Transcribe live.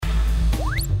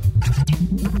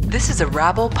This is a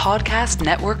Rabble Podcast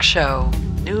Network show.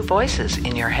 New voices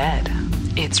in your head.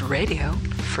 It's Radio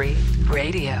Free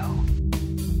Radio.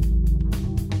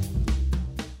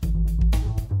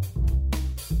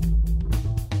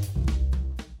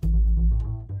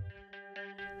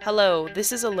 Hello,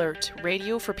 this is Alert,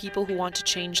 radio for people who want to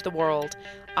change the world.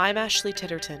 I'm Ashley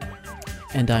Titterton.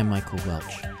 And I'm Michael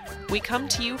Welch. We come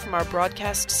to you from our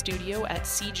broadcast studio at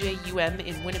CJUM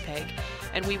in Winnipeg,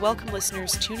 and we welcome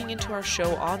listeners tuning into our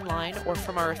show online or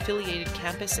from our affiliated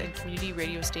campus and community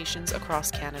radio stations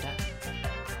across Canada.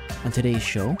 On today's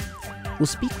show, we'll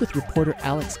speak with reporter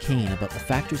Alex Kane about the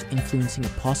factors influencing a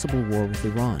possible war with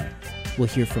Iran. We'll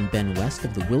hear from Ben West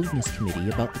of the Wilderness Committee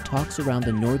about the talks around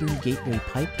the Northern Gateway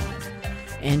Pipeline.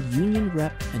 And union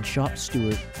rep and shop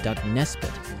steward Doug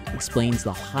Nesbitt explains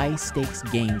the high-stakes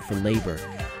game for Labour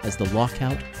as the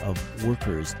lockout of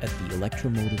workers at the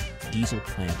Electromotive diesel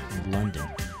plant in London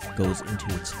goes into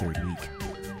its third week.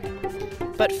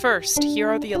 But first, here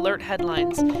are the Alert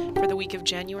headlines for the week of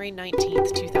January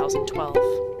 19th, 2012.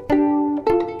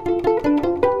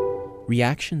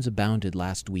 Reactions abounded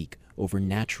last week over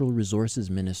Natural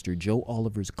Resources Minister Joe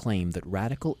Oliver's claim that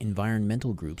radical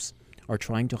environmental groups are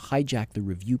trying to hijack the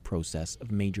review process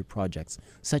of major projects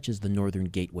such as the Northern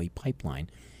Gateway Pipeline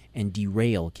and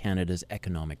derail Canada's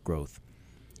economic growth.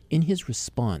 In his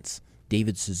response,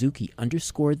 David Suzuki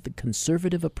underscored the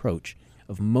conservative approach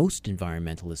of most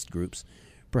environmentalist groups,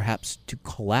 perhaps to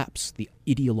collapse the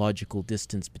ideological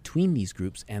distance between these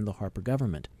groups and the Harper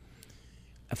government.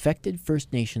 Affected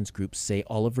First Nations groups say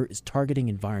Oliver is targeting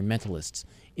environmentalists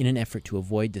in an effort to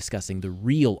avoid discussing the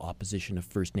real opposition of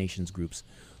First Nations groups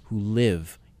who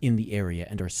live in the area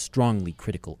and are strongly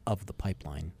critical of the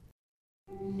pipeline.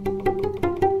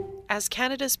 As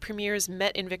Canada's premiers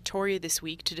met in Victoria this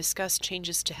week to discuss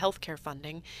changes to healthcare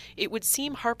funding, it would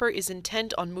seem Harper is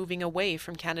intent on moving away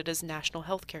from Canada's national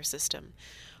healthcare system.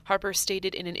 Harper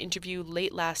stated in an interview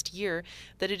late last year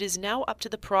that it is now up to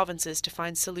the provinces to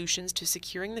find solutions to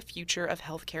securing the future of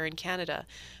healthcare in Canada,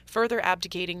 further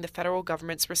abdicating the federal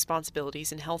government's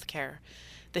responsibilities in healthcare.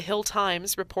 The Hill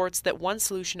Times reports that one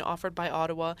solution offered by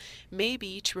Ottawa may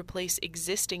be to replace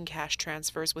existing cash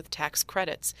transfers with tax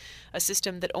credits, a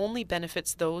system that only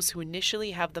benefits those who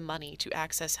initially have the money to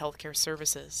access healthcare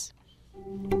services.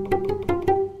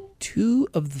 2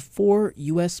 of the 4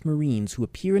 U.S. Marines who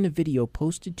appear in a video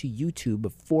posted to YouTube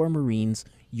of 4 Marines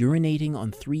urinating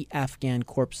on 3 Afghan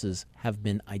corpses have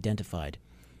been identified.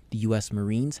 The U.S.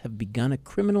 Marines have begun a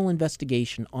criminal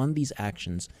investigation on these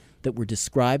actions that were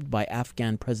described by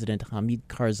Afghan President Hamid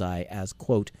Karzai as,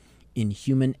 quote,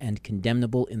 inhuman and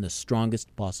condemnable in the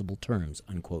strongest possible terms,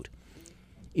 unquote.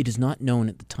 It is not known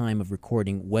at the time of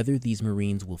recording whether these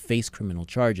Marines will face criminal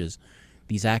charges.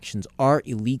 These actions are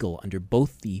illegal under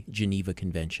both the Geneva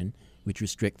Convention, which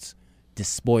restricts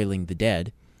despoiling the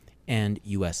dead, and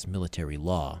U.S. military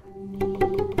law.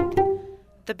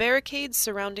 The barricades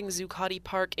surrounding Zuccotti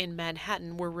Park in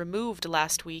Manhattan were removed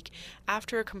last week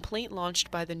after a complaint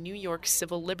launched by the New York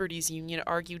Civil Liberties Union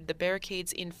argued the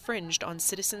barricades infringed on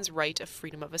citizens' right of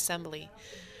freedom of assembly.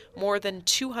 More than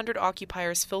 200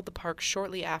 occupiers filled the park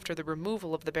shortly after the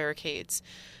removal of the barricades.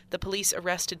 The police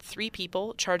arrested 3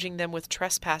 people, charging them with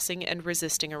trespassing and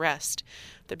resisting arrest.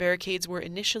 The barricades were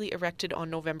initially erected on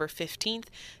November 15th,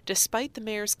 despite the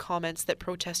mayor's comments that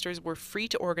protesters were free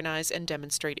to organize and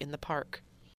demonstrate in the park.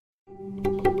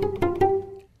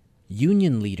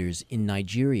 Union leaders in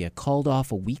Nigeria called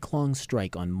off a week-long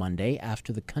strike on Monday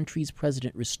after the country's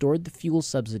president restored the fuel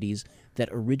subsidies that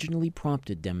originally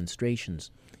prompted demonstrations,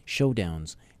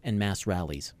 showdowns, and mass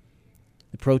rallies.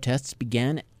 The protests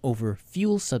began over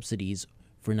fuel subsidies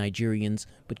for Nigerians,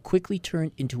 but quickly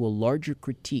turned into a larger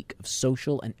critique of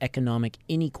social and economic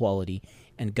inequality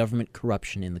and government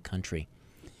corruption in the country.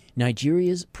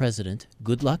 Nigeria's president,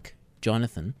 Goodluck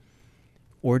Jonathan,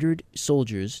 ordered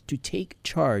soldiers to take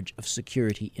charge of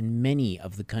security in many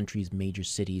of the country's major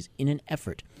cities in an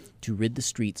effort to rid the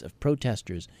streets of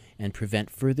protesters and prevent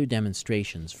further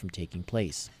demonstrations from taking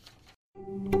place.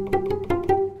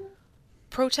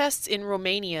 Protests in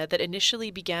Romania that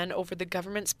initially began over the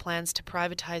government's plans to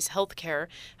privatize healthcare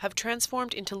have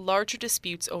transformed into larger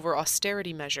disputes over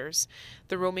austerity measures.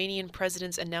 The Romanian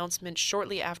president's announcement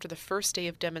shortly after the first day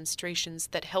of demonstrations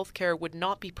that healthcare would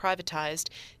not be privatized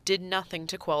did nothing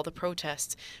to quell the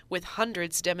protests, with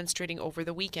hundreds demonstrating over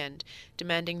the weekend,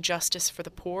 demanding justice for the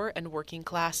poor and working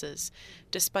classes.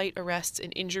 Despite arrests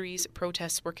and injuries,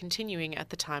 protests were continuing at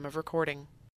the time of recording.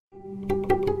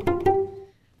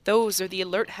 Those are the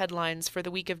Alert headlines for the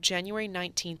week of January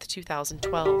 19th,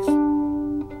 2012.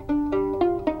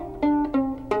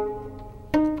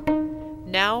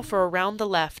 Now now for Around the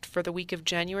Left for the week of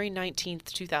January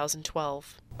 19th,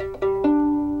 2012.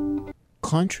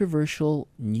 Controversial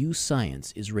new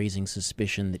science is raising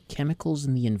suspicion that chemicals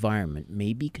in the environment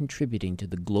may be contributing to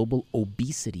the global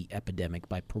obesity epidemic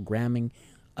by programming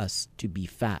us to be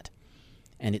fat.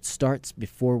 And it starts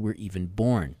before we're even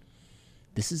born.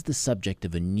 This is the subject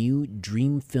of a new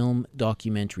Dream Film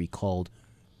documentary called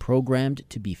Programmed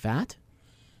to be Fat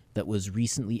that was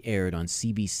recently aired on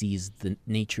CBC's The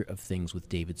Nature of Things with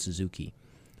David Suzuki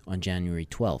on January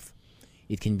 12th.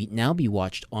 It can now be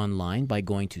watched online by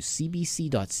going to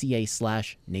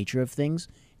cbc.ca/Nature of Things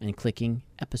and clicking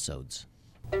Episodes.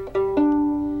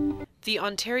 The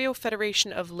Ontario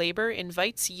Federation of Labour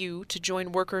invites you to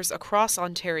join workers across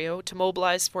Ontario to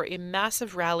mobilize for a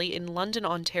massive rally in London,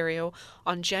 Ontario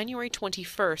on January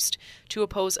 21st to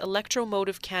oppose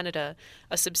Electromotive Canada,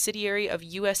 a subsidiary of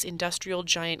U.S. industrial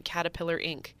giant Caterpillar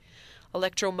Inc.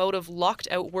 Electromotive locked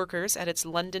out workers at its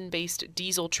London-based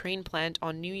diesel train plant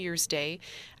on New Year's Day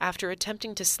after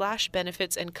attempting to slash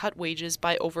benefits and cut wages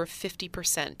by over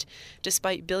 50%,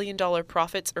 despite billion-dollar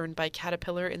profits earned by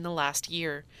Caterpillar in the last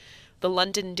year. The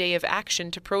London Day of Action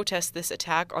to protest this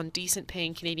attack on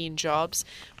decent-paying Canadian jobs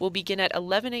will begin at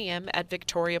 11 a.m. at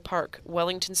Victoria Park,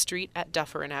 Wellington Street at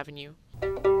Dufferin Avenue.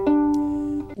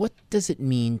 What does it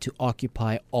mean to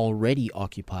occupy already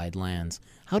occupied lands?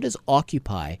 How does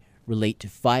occupy relate to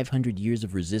 500 years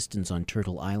of resistance on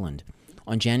Turtle Island?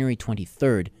 On January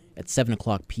 23rd at 7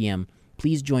 o'clock p.m.,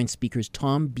 please join speakers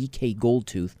Tom B.K.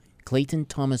 Goldtooth, Clayton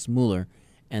Thomas Mueller,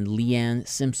 and Leanne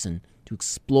Simpson to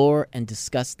explore and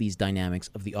discuss these dynamics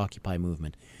of the Occupy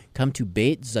movement. Come to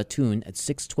Beit Zatoun at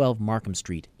 612 Markham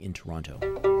Street in Toronto.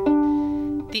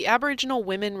 The Aboriginal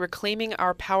Women Reclaiming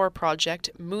Our Power Project,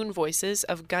 Moon Voices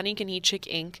of Gunniganichik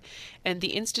Inc., and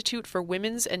the Institute for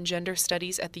Women's and Gender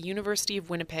Studies at the University of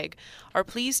Winnipeg are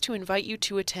pleased to invite you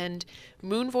to attend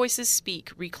Moon Voices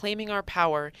Speak, Reclaiming Our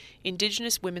Power,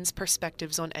 Indigenous Women's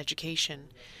Perspectives on Education.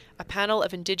 A panel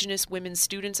of Indigenous women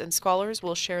students and scholars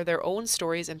will share their own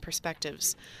stories and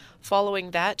perspectives.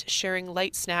 Following that, Sharing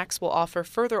Light Snacks will offer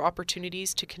further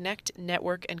opportunities to connect,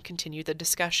 network, and continue the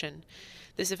discussion.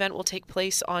 This event will take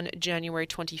place on January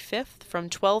 25th from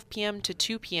 12 p.m. to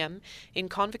 2 p.m. in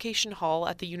Convocation Hall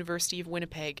at the University of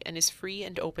Winnipeg and is free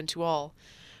and open to all.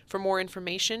 For more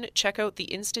information, check out the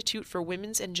Institute for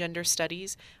Women's and Gender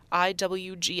Studies,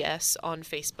 IWGS, on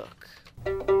Facebook.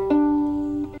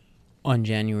 On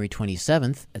January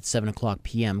 27th at 7 o'clock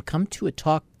p.m., come to a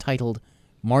talk titled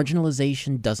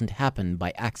Marginalization Doesn't Happen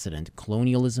by Accident,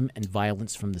 Colonialism and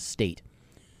Violence from the State.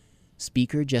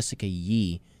 Speaker Jessica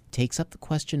Yee takes up the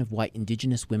question of why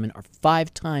Indigenous women are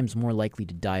 5 times more likely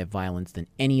to die of violence than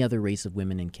any other race of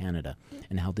women in Canada,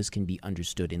 and how this can be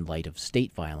understood in light of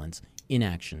state violence,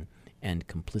 inaction, and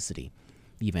complicity.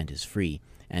 The event is free,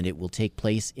 and it will take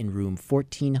place in room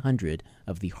 1400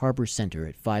 of the Harbour Centre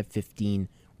at 515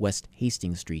 West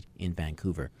Hastings Street in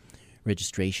Vancouver.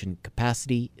 Registration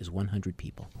capacity is 100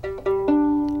 people.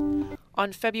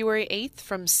 On February 8th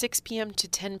from 6 p.m. to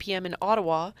 10 p.m. in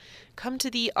Ottawa, come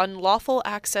to the Unlawful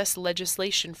Access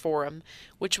Legislation Forum,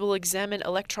 which will examine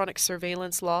electronic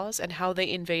surveillance laws and how they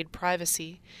invade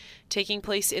privacy. Taking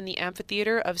place in the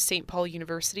amphitheatre of St. Paul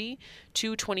University,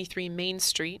 223 Main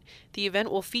Street, the event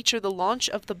will feature the launch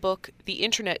of the book The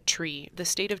Internet Tree, The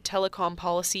State of Telecom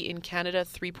Policy in Canada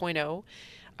 3.0,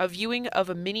 a viewing of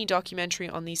a mini-documentary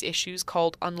on these issues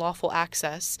called Unlawful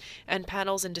Access, and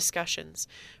panels and discussions.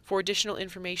 For additional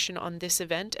information on this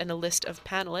event and a list of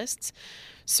panelists,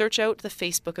 search out the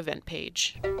Facebook event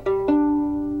page.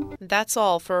 That's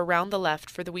all for Around the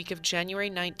Left for the week of January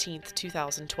 19th,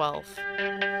 2012.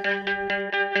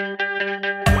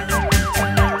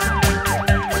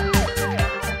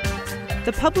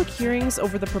 The public hearings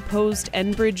over the proposed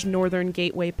Enbridge Northern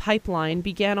Gateway pipeline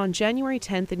began on January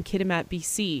 10th in Kitimat,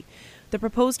 BC. The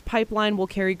proposed pipeline will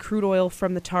carry crude oil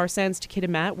from the tar sands to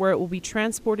Kitimat, where it will be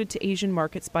transported to Asian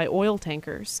markets by oil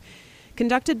tankers.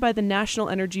 Conducted by the National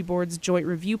Energy Board's Joint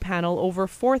Review Panel, over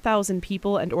 4,000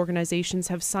 people and organizations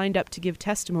have signed up to give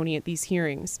testimony at these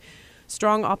hearings.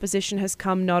 Strong opposition has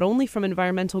come not only from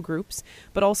environmental groups,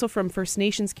 but also from First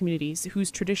Nations communities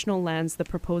whose traditional lands the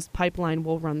proposed pipeline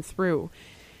will run through.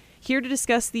 Here to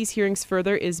discuss these hearings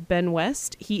further is Ben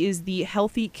West. He is the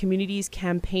Healthy Communities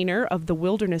campaigner of the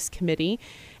Wilderness Committee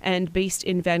and based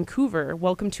in Vancouver.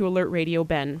 Welcome to Alert Radio,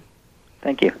 Ben.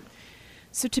 Thank you.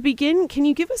 So to begin, can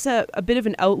you give us a bit of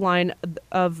an outline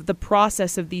of the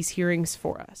process of these hearings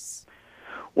for us?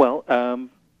 Well,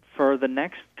 for the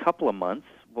next couple of months,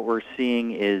 what we're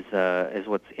seeing is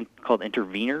what's called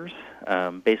interveners,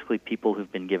 basically people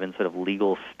who've been given sort of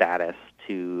legal status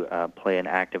to play an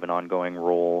active and ongoing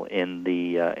role in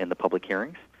the public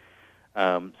hearings.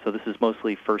 So this is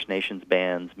mostly First Nations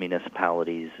bands,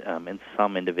 municipalities, and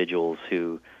some individuals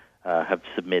who have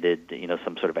submitted,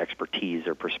 some sort of expertise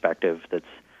or perspective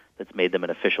that's made them an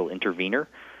official intervener.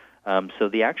 So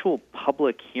the actual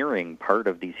public hearing part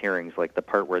of these hearings, like the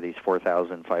part where these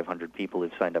 4,500 people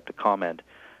who've signed up to comment,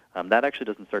 that actually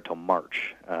doesn't start till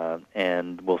March,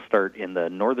 and will start in the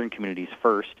northern communities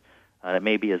first. It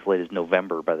may be as late as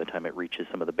November by the time it reaches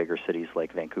some of the bigger cities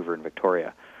like Vancouver and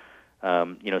Victoria.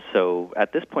 So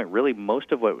at this point, really,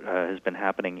 most of what has been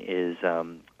happening is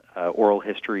oral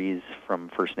histories from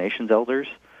First Nations elders,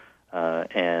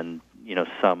 and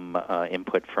some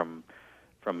input from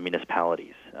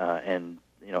municipalities. And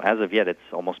as of yet, it's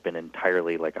almost been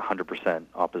entirely like 100%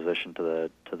 opposition to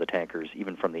the tankers,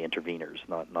 even from the interveners,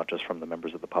 not just from the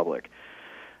members of the public.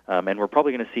 And we're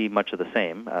probably going to see much of the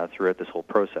same throughout this whole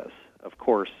process. Of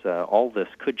course, all this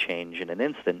could change in an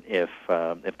instant if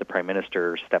the Prime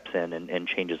Minister steps in and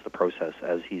changes the process,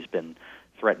 as he's been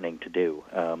threatening to do.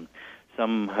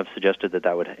 Some have suggested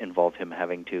that would involve him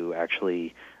having to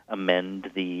actually amend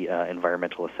the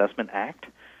Environmental Assessment Act,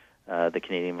 the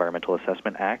Canadian Environmental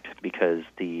Assessment Act, because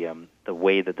the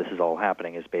way that this is all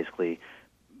happening is basically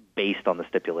based on the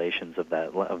stipulations of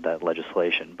that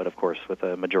legislation. But of course, with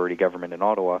a majority government in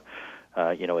Ottawa,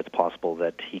 it's possible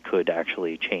that he could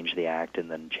actually change the act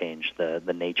and then change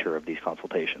the nature of these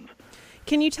consultations.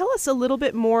 Can you tell us a little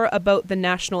bit more about the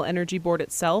National Energy Board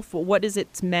itself? What is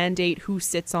its mandate? Who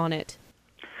sits on it?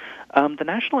 The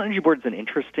National Energy Board is an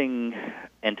interesting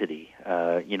entity.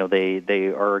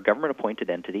 They are a government-appointed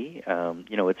entity.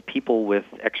 It's people with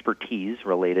expertise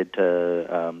related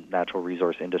to natural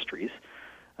resource industries.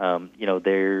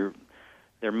 Their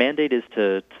mandate is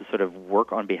to sort of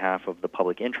work on behalf of the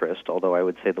public interest, although I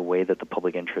would say the way that the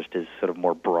public interest is sort of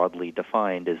more broadly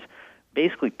defined is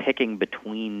basically picking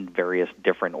between various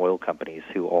different oil companies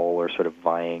who all are sort of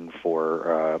vying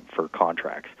for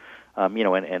contracts,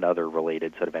 and other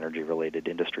related sort of energy-related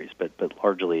industries. But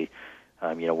largely,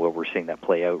 what we're seeing that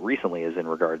play out recently is in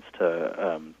regards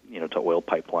to to oil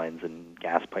pipelines and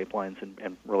gas pipelines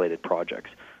and related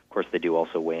projects. Of course, they do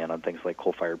also weigh in on things like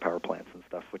coal-fired power plants and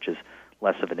stuff, which is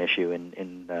less of an issue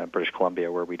in British Columbia,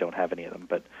 where we don't have any of them.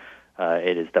 But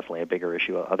it is definitely a bigger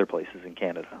issue at other places in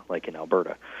Canada, like in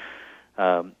Alberta.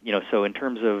 So in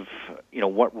terms of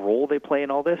what role they play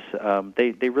in all this,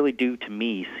 they really do, to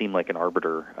me, seem like an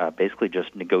arbiter, basically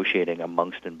just negotiating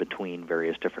amongst and between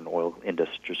various different oil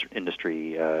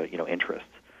industry interests.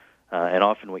 And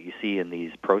often what you see in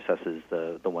these processes,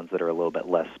 the ones that are a little bit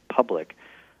less public,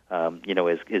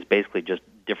 is basically just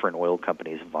different oil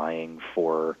companies vying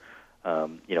for a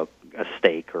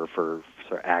stake or for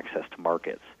sort of access to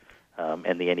markets.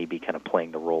 And the NEB kind of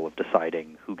playing the role of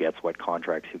deciding who gets what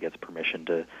contracts, who gets permission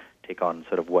to take on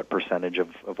sort of what percentage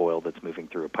of oil that's moving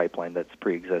through a pipeline that's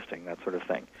pre-existing, that sort of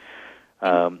thing.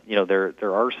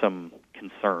 There are some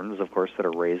concerns, of course, that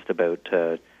are raised about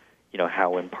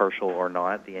how impartial or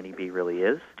not the NEB really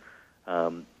is.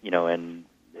 And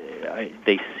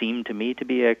they seem to me to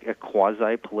be a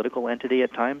quasi-political entity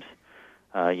at times.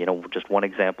 Just one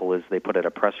example is they put out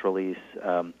a press release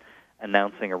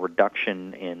announcing a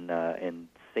reduction in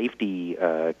safety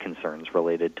concerns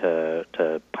related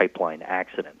to pipeline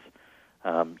accidents,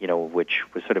 which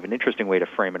was sort of an interesting way to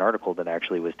frame an article that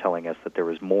actually was telling us that there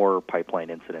was more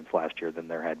pipeline incidents last year than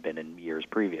there had been in years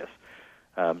previous.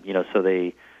 So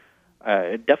they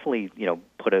definitely,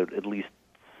 put out at least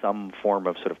some form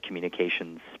of sort of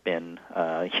communication spin,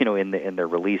 in their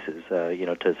releases,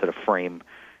 to sort of frame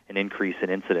an increase in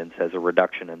incidents as a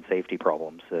reduction in safety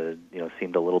problems,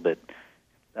 seemed a little bit,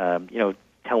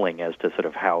 telling as to sort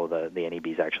of how the NEB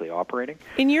is actually operating.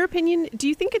 In your opinion, do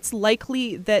you think it's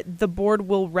likely that the board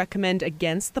will recommend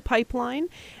against the pipeline?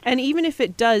 And even if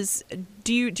it does,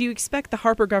 do you expect the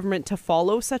Harper government to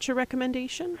follow such a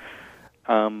recommendation?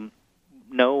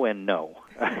 No and no.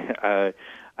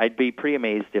 I'd be pretty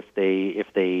amazed if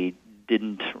they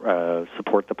didn't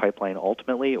support the pipeline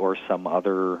ultimately, or some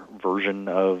other version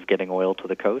of getting oil to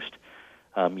the coast.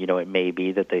 It may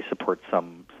be that they support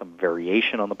some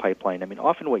variation on the pipeline. I mean,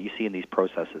 often what you see in these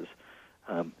processes,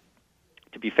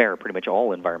 to be fair, pretty much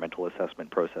all environmental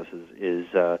assessment processes is,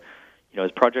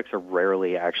 as projects are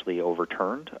rarely actually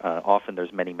overturned. Often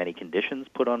there's many conditions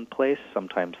put on place.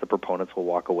 Sometimes the proponents will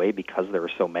walk away because there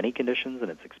are so many conditions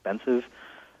and it's expensive.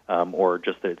 Or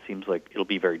just that it seems like it'll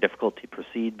be very difficult to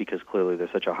proceed because clearly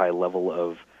there's such a high level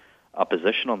of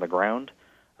opposition on the ground.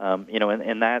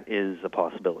 And that is a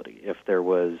possibility. If there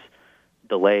was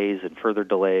delays and further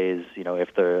delays,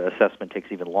 if the assessment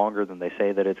takes even longer than they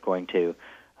say that it's going to,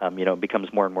 it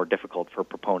becomes more and more difficult for a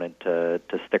proponent to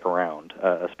stick around,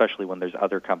 especially when there's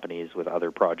other companies with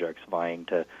other projects vying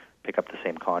to pick up the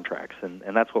same contracts. And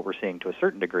that's what we're seeing to a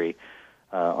certain degree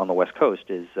on the West Coast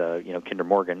is, Kinder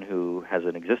Morgan, who has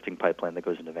an existing pipeline that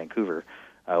goes into Vancouver,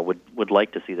 would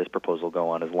like to see this proposal go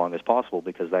on as long as possible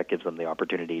because that gives them the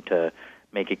opportunity to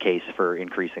make a case for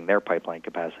increasing their pipeline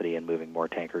capacity and moving more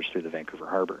tankers through the Vancouver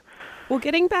harbor. Well,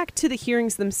 getting back to the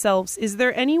hearings themselves, is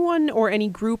there anyone or any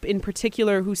group in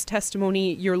particular whose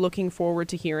testimony you're looking forward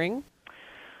to hearing?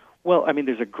 Well,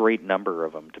 there's a great number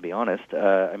of them, to be honest.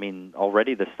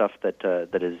 Already the stuff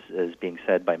that is being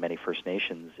said by many First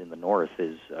Nations in the North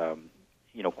is,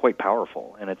 quite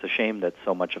powerful. And it's a shame that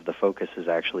so much of the focus has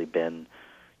actually been,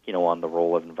 on the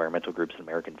role of environmental groups and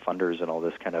American funders and all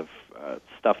this kind of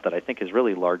stuff that I think is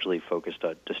really largely focused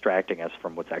on distracting us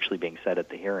from what's actually being said at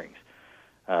the hearings.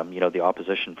 The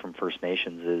opposition from First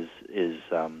Nations is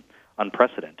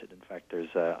unprecedented. In fact, there's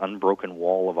an unbroken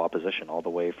wall of opposition all the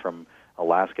way from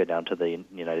Alaska down to the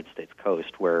United States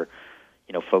coast where,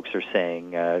 folks are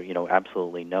saying,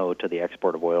 absolutely no to the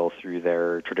export of oil through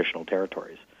their traditional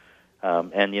territories.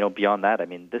 Beyond that,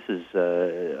 this is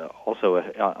also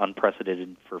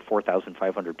unprecedented for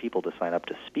 4,500 people to sign up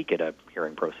to speak at a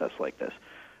hearing process like this.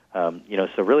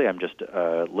 So really I'm just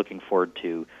looking forward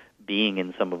to being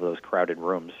in some of those crowded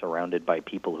rooms surrounded by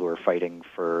people who are fighting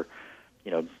for,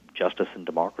 justice and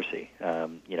democracy.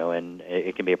 And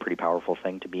it can be a pretty powerful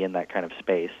thing to be in that kind of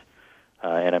space.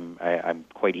 And I'm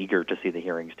quite eager to see the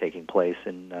hearings taking place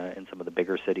in some of the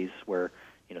bigger cities where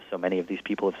so many of these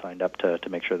people have signed up to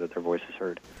make sure that their voice is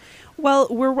heard. Well,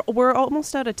 we're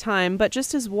almost out of time, but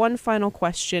just as one final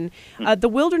question, the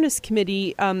Wilderness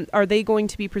Committee, are they going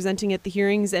to be presenting at the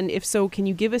hearings? And if so, can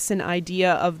you give us an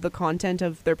idea of the content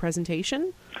of their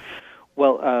presentation?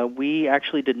 Well, we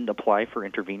actually didn't apply for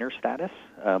intervener status,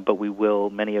 but we will.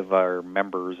 Many of our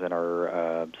members and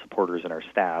our supporters and our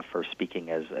staff are speaking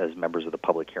as members of the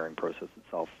public hearing process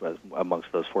itself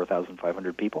amongst those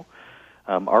 4,500 people.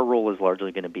 Our role is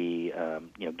largely going to be,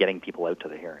 getting people out to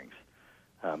the hearings,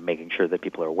 making sure that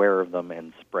people are aware of them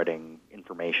and spreading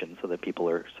information so that people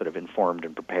are sort of informed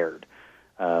and prepared.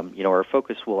 Our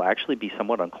focus will actually be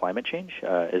somewhat on climate change,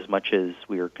 as much as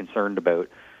we are concerned about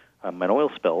an oil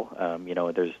spill.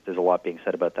 There's a lot being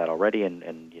said about that already,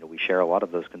 and we share a lot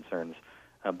of those concerns.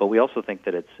 But we also think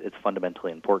that it's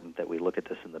fundamentally important that we look at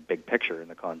this in the big picture, in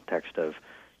the context of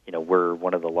we're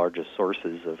one of the largest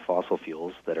sources of fossil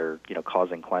fuels that are,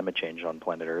 causing climate change on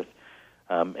planet Earth.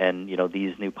 And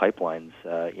these new pipelines,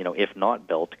 if not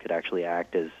built, could actually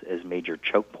act as major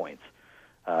choke points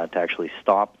to actually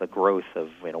stop the growth of,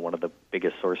 one of the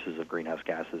biggest sources of greenhouse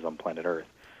gases on planet Earth.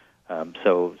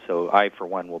 So I, for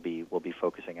one, will be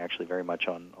focusing actually very much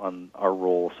on our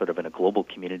role sort of in a global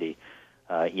community,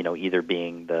 either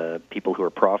being the people who are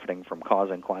profiting from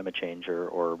causing climate change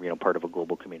or part of a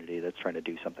global community that's trying to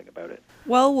do something about it.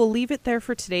 Well, we'll leave it there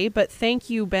for today, but thank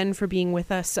you, Ben, for being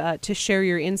with us to share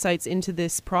your insights into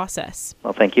this process.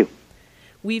 Well, thank you.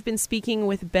 We've been speaking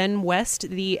with Ben West,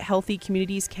 the Healthy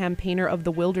Communities campaigner of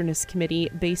the Wilderness Committee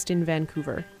based in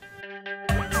Vancouver.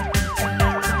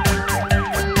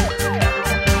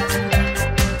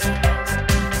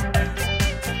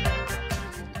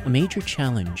 A major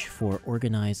challenge for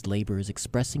organized labor is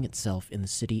expressing itself in the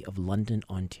city of London,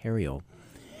 Ontario,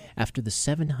 after the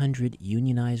 700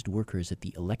 unionized workers at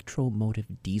the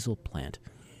electromotive diesel plant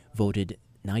voted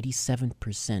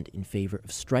 97% in favor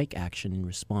of strike action in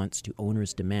response to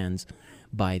owners' demands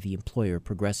by the employer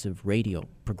Progressive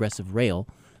Rail,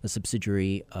 a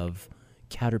subsidiary of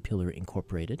Caterpillar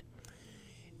Incorporated.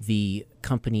 The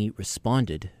company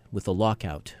responded with a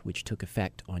lockout, which took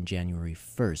effect on January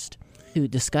 1st. To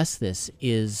discuss this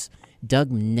is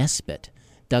Doug Nesbitt.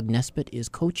 Doug Nesbitt is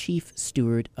co-chief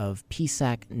steward of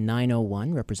PSAC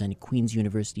 901, representing Queen's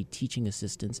University teaching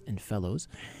assistants and fellows,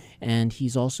 and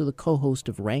he's also the co-host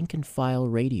of Rank and File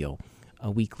Radio,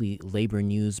 a weekly labor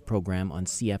news program on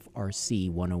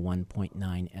CFRC 101.9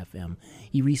 FM.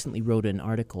 He recently wrote an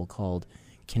article called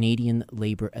Canadian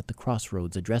Labor at the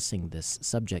Crossroads, addressing this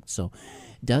subject. So,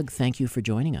 Doug, thank you for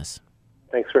joining us.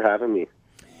 Thanks for having me.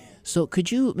 So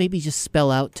could you maybe just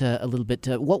spell out a little bit,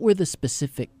 what were the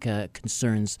specific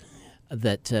concerns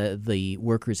that the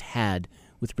workers had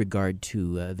with regard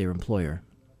to their employer?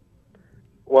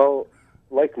 Well,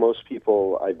 like most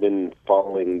people, I've been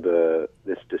following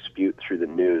this dispute through the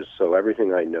news, so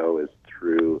everything I know is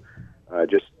through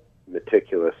just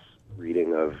meticulous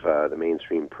reading of the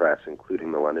mainstream press,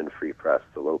 including the London Free Press,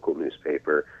 the local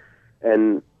newspaper.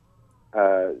 And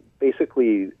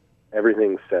basically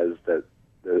everything says that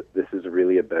this is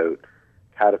really about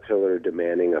Caterpillar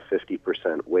demanding a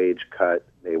 50% wage cut.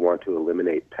 They want to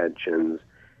eliminate pensions,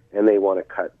 and they want to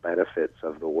cut benefits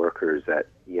of the workers at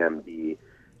EMD.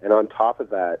 And on top of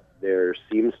that, there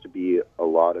seems to be a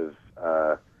lot of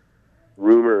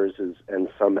rumors and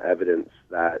some evidence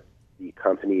that the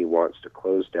company wants to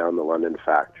close down the London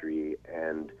factory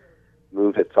and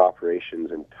move its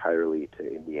operations entirely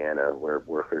to Indiana, where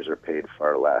workers are paid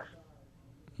far less.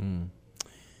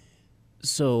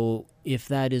 So, if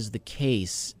that is the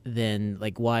case, then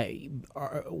why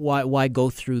go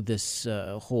through this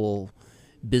whole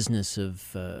business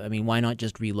of? Why not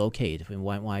just relocate?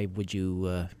 Why would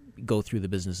you go through the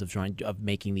business of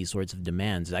making these sorts of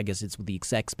demands? I guess it's with the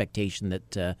expectation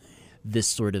that this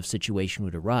sort of situation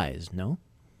would arise. No.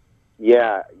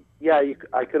 Yeah.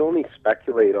 I could only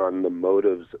speculate on the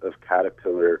motives of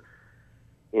Caterpillar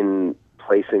in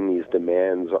placing these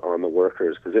demands on the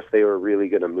workers, because if they were really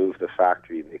going to move the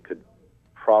factory, they could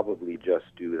probably just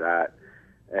do that,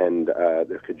 and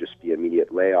there could just be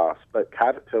immediate layoffs. But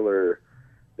Caterpillar,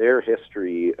 their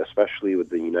history, especially with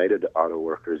the United Auto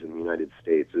Workers in the United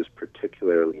States, is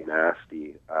particularly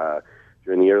nasty.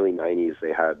 During the early 90s,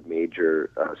 they had major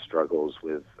struggles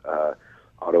with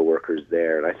auto workers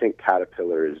there, and I think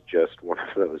Caterpillar is just one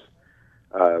of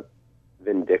those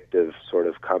vindictive sort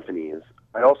of companies.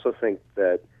 I also think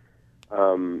that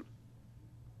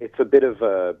it's a bit of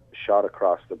a shot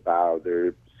across the bow.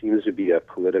 There seems to be a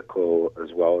political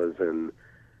as well as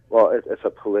it's a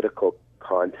political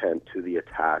content to the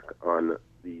attack on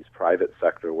these private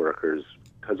sector workers,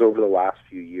 because over the last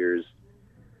few years,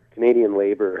 Canadian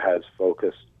Labour has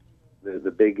focused,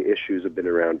 the big issues have been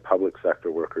around public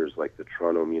sector workers like the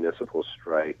Toronto municipal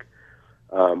strike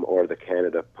or the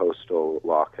Canada postal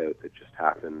lockout that just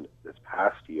happened this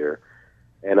past year.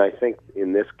 And I think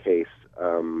in this case,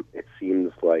 it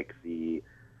seems like the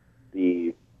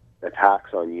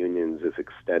attacks on unions is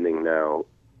extending now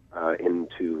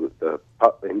into the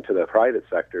private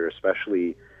sector,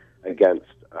 especially against.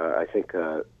 I think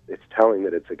it's telling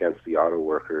that it's against the auto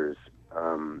workers.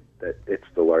 That it's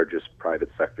the largest private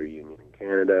sector union in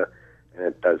Canada, and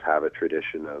it does have a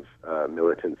tradition of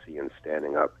militancy and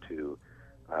standing up to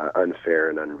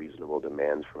unfair and unreasonable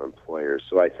demands from employers.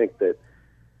 So I think that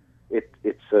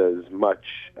it's as much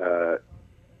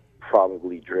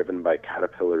probably driven by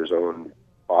Caterpillar's own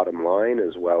bottom line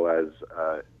as well as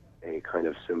a kind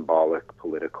of symbolic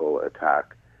political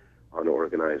attack on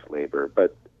organized labor.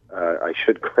 But I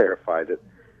should clarify that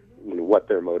what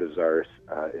their motives are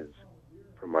is,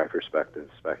 from my perspective,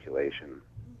 speculation.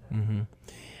 Mm-hmm.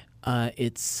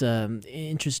 It's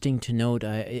interesting to note.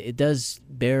 It does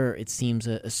bear, it seems,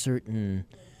 a certain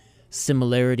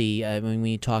similarity when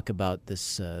we talk about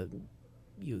this,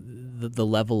 the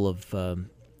level of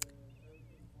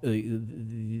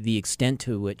the extent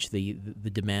to which the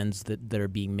demands that are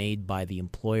being made by the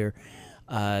employer.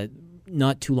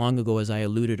 Not too long ago, as I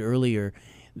alluded earlier,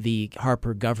 the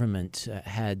Harper government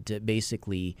had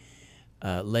basically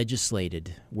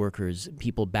legislated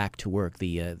people back to work,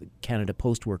 the Canada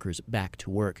Post workers back to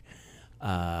work,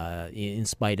 in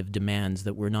spite of demands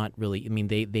that were not really,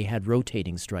 they had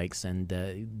rotating strikes, and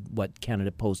what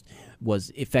Canada Post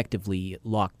was effectively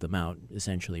locked them out,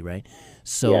 essentially, right?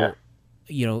 So,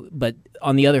 but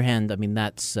on the other hand,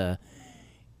 that's,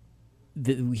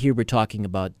 here we're talking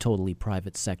about totally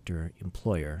private sector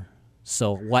employer.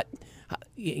 So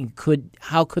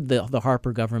how could the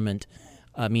Harper government,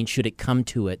 should it come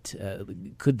to it,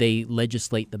 could they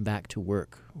legislate them back to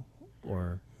work,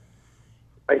 or?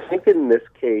 I think in this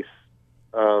case,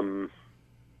 I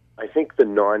think the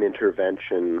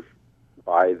non-intervention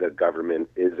by the government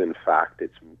is, in fact,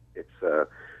 it's a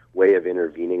way of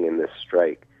intervening in this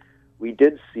strike. We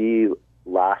did see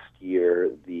last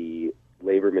year the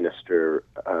Labour Minister,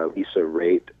 Lisa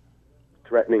Raitt,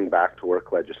 threatening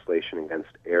back-to-work legislation against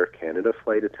Air Canada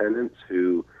flight attendants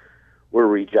who were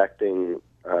rejecting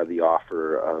the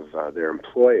offer of their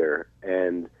employer.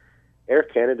 And Air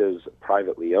Canada is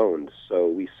privately owned, so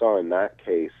we saw in that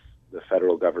case the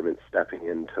federal government stepping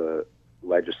in to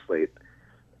legislate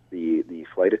the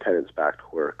flight attendants back to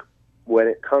work. When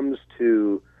it comes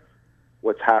to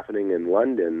what's happening in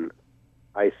London,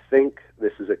 I think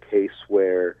this is a case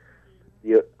where,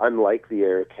 unlike the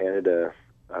Air Canada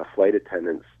flight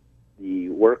attendants, the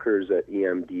workers at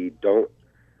EMD don't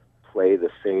play the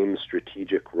same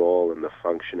strategic role in the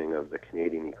functioning of the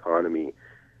Canadian economy.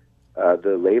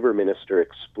 The Labour Minister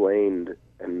explained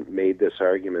and made this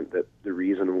argument that the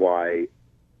reason why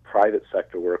private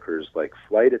sector workers like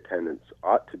flight attendants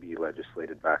ought to be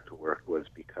legislated back to work was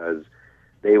because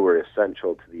they were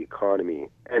essential to the economy.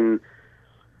 And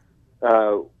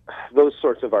those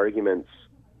sorts of arguments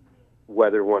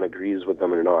whether one agrees with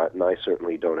them or not, and I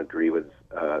certainly don't agree with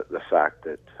the fact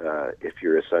that if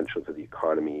you're essential to the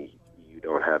economy, you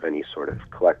don't have any sort of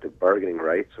collective bargaining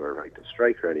rights or right to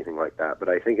strike or anything like that. But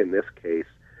I think in this case,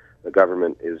 the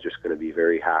government is just going to be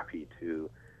very happy to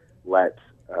let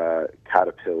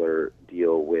Caterpillar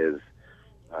deal with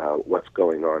what's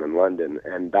going on in London.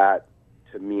 And that,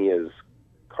 to me, is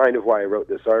kind of why I wrote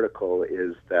this article,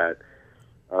 is that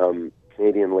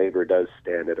Canadian Labour does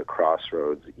stand at a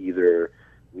crossroads. Either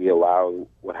we allow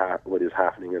what is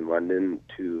happening in London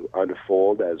to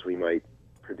unfold as we might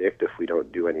predict if we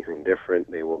don't do anything different.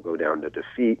 They will go down to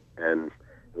defeat, and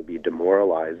it'll be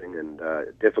demoralizing and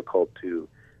difficult for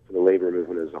the labour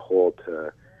movement as a whole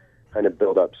to kind of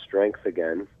build up strength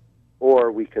again.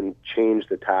 Or we can change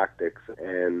the tactics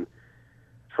and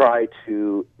try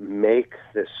to make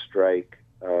this strike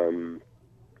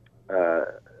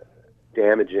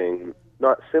damaging,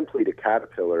 not simply to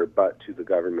Caterpillar, but to the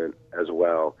government as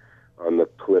well on the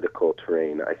political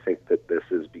terrain. I think that this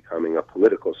is becoming a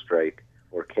political strike,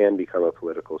 or can become a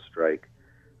political strike,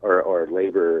 or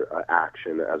labor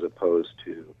action, as opposed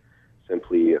to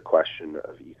simply a question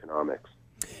of economics.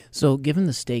 So given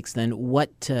the stakes, then,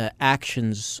 what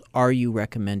actions are you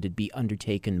recommended be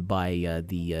undertaken by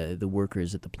the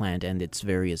workers at the plant and its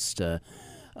various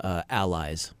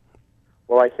allies?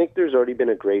 Well, I think there's already been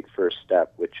a great first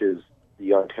step, which is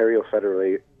the Ontario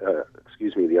Federation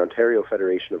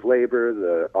of Labour,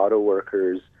 the auto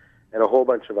workers, and a whole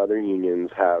bunch of other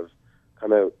unions have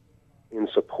come out in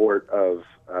support of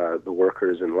the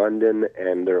workers in London,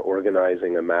 and they're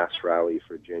organizing a mass rally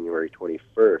for January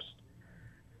 21st.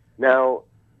 Now,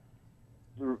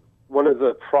 one of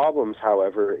the problems,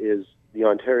 however, is the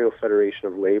Ontario Federation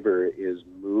of Labour is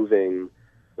moving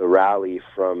the rally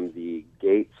from the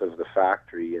gates of the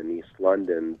factory in East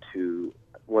London to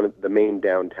one of the main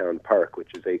downtown park,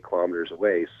 which is 8 kilometers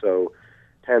away. So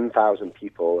 10,000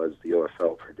 people, as the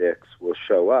OFL predicts, will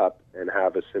show up and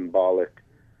have a symbolic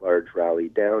large rally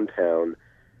downtown,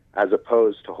 as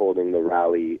opposed to holding the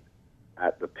rally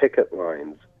at the picket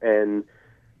lines. And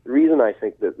the reason I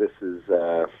think that this is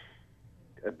a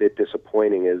bit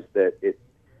disappointing is that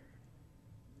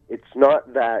it's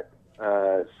not that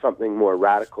something more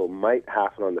radical might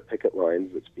happen on the picket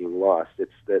lines that's being lost.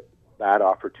 It's that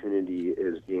opportunity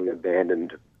is being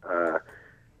abandoned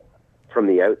from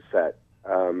the outset,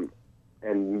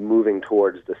 and moving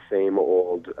towards the same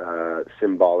old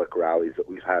symbolic rallies that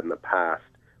we've had in the past.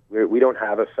 We don't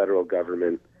have a federal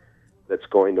government that's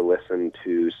going to listen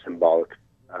to symbolic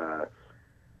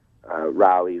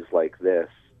rallies like this.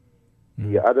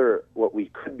 What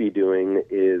we could be doing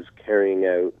is carrying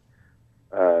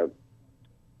out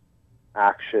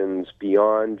actions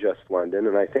beyond just London,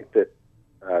 and I think that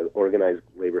organized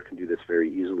labor can do this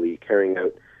very easily, carrying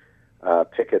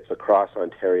out pickets across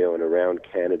Ontario and around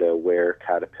Canada where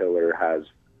Caterpillar has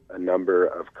a number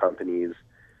of companies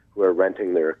who are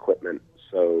renting their equipment.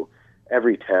 So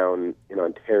every town in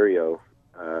Ontario,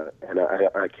 and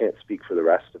I can't speak for the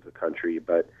rest of the country,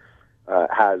 but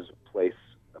has a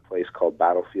place called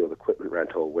Battlefield Equipment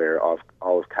Rental, where all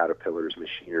of Caterpillar's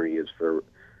machinery is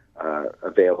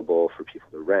available for people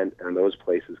to rent, and those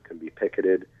places can be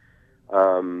picketed.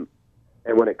 And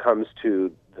when it comes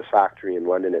to the factory in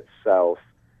London itself,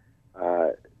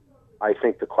 I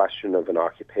think the question of an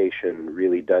occupation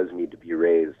really does need to be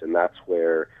raised, and that's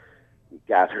where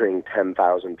gathering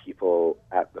 10,000 people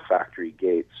at the factory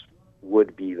gates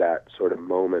would be that sort of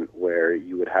moment where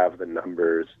you would have the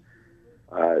numbers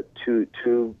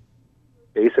to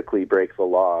basically break the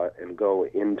law and go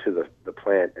into the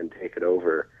plant and take it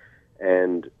over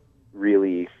and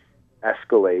really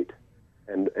escalate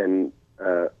and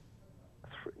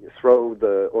throw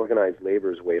the organized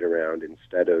labor's weight around,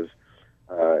 instead of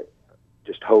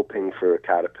just hoping for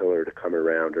Caterpillar to come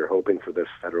around or hoping for the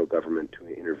federal government to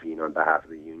intervene on behalf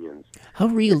of the unions. How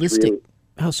realistic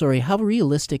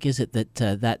is it that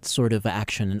that sort of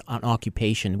action on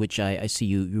occupation, which I see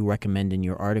you recommend in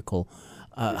your article,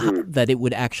 that it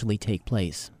would actually take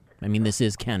place? I mean, this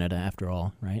is Canada after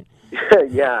all, right?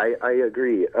 Yeah, I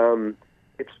agree.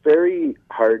 It's very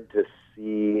hard to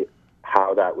see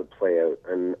how that would play out,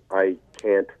 and I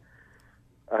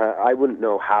wouldn't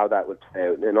know how that would play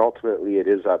out. And ultimately, it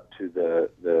is up to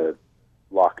the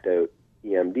locked out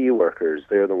EMD workers.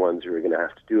 They're the ones who are going to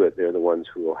have to do it. They're the ones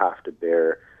who will have to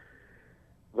bear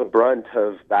the brunt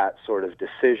of that sort of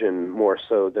decision, more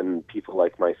so than people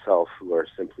like myself who are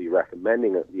simply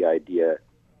recommending the idea.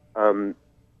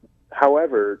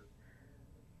 However,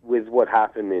 with what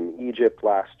happened in Egypt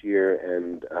last year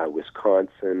and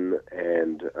Wisconsin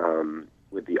and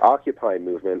with the Occupy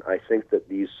movement, I think that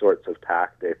these sorts of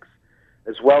tactics,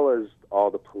 as well as all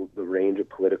the range of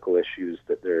political issues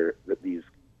that these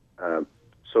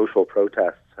social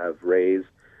protests have raised,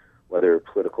 whether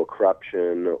political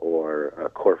corruption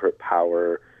or corporate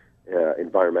power,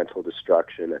 environmental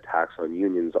destruction, attacks on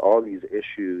unions, all these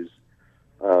issues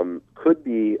could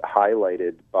be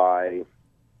highlighted by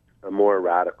a more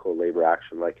radical labor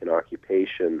action like an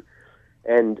occupation.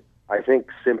 And I think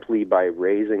simply by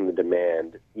raising the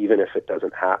demand, even if it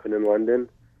doesn't happen in London,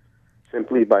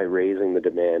 simply by raising the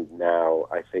demand now,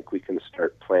 I think we can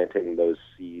start planting those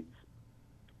seeds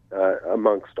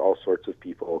amongst all sorts of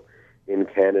people in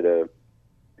Canada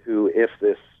who, if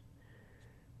this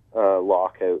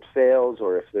lockout fails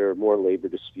or if there are more labor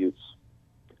disputes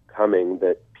coming,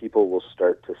 that people will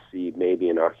start to see maybe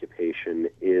an occupation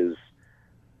is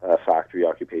a factory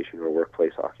occupation or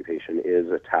workplace occupation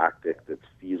is a tactic that's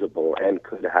feasible and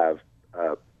could have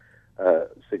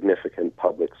significant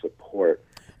public support.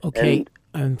 Okay, And,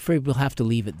 I'm afraid we'll have to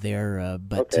leave it there,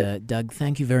 but okay. Doug,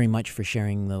 thank you very much for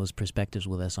sharing those perspectives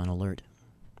with us on Alert.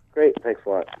 Great, thanks a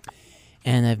lot.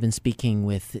 And I've been speaking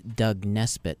with Doug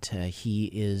Nesbitt. He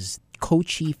is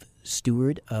co-chief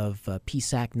steward of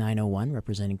PSAC 901,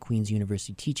 representing Queen's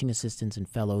University teaching assistants and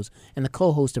fellows, and the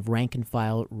co-host of Rank and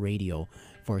File Radio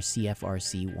for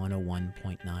CFRC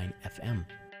 101.9 FM.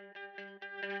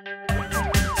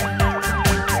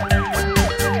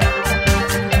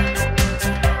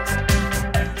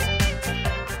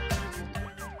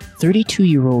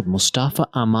 "32-year-old Mustafa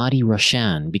Ahmadi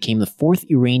Rashan became the fourth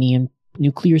Iranian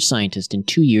nuclear scientist in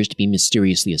 2 years to be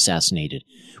mysteriously assassinated.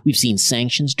 We've seen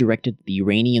sanctions directed at the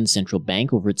Iranian central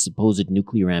bank over its supposed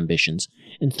nuclear ambitions,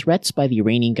 and threats by the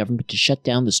Iranian government to shut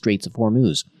down the Straits of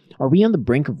Hormuz. Are we on the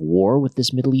brink of war with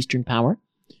this Middle Eastern power?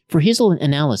 For his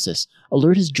analysis,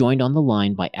 Alert is joined on the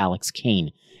line by Alex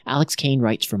Kane. Alex Kane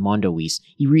writes for Mondoise.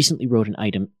 He recently wrote an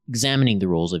item examining the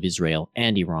roles of Israel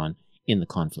and Iran in the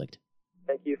conflict.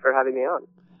 Thank you for having me on.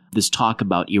 This talk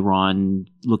about Iran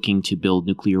looking to build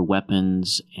nuclear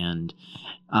weapons and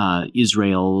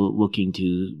Israel looking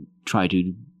to try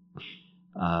to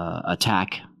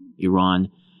attack Iran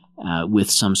with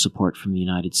some support from the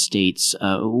United States.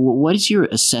 What is your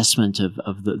assessment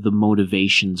of the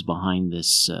motivations behind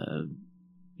this,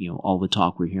 all the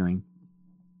talk we're hearing?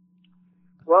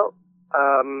 Well,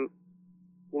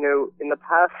 in the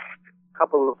past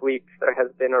couple of weeks, there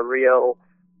has been a real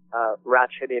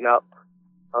ratcheting up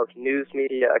of news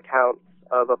media accounts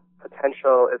of a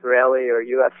potential Israeli or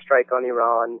U.S. strike on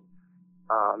Iran.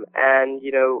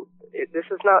 This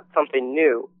is not something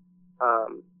new.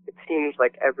 It seems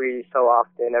like every so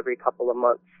often, every couple of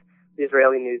months, the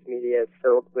Israeli news media is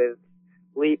filled with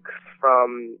leaks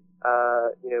from,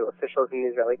 officials in the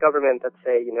Israeli government that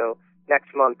say,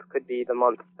 next month could be the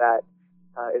month that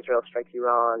Israel strikes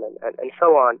Iran and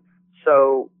so on.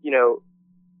 So,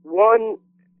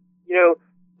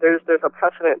 there's a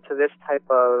precedent to this type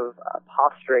of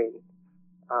posturing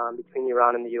between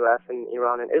Iran and the U.S. and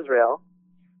Iran and Israel.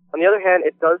 On the other hand,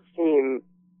 it does seem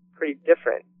pretty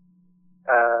different.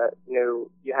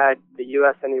 You had the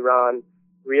U.S. and Iran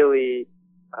really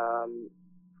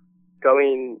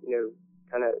going,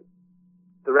 kind of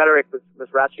the rhetoric was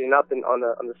ratcheting up on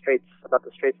the Straits, about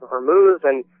the Straits of Hormuz,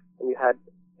 and you had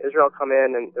Israel come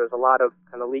in, and there was a lot of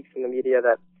kind of leaks in the media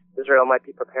that Israel might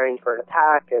be preparing for an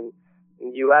attack, and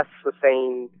the U.S. was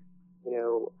saying,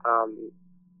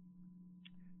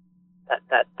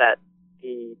 that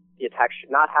the attack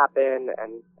should not happen,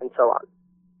 and so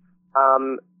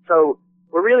on. So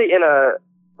we're really in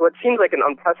what seems like an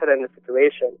unprecedented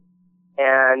situation,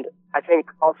 and I think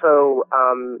also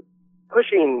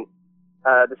pushing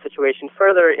the situation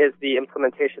further is the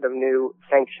implementation of new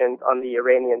sanctions on the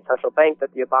Iranian central bank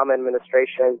that the Obama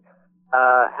administration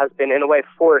has been in a way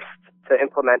forced to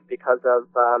implement because of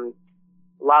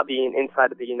lobbying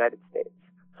inside of the United States.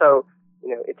 So,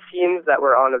 it seems that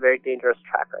we're on a very dangerous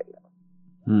track right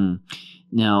now.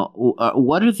 Now,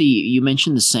 what are you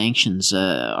mentioned the sanctions.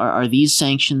 Are these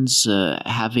sanctions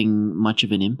having much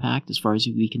of an impact as far as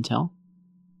we can tell?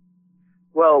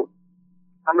 Well,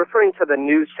 I'm referring to the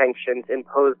new sanctions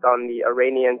imposed on the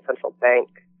Iranian central bank.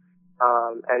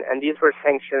 And these were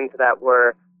sanctions that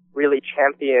were really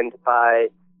championed by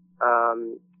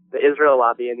the Israel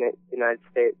lobby in the United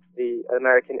States, the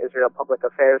American Israel Public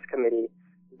Affairs Committee.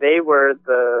 They were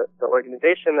the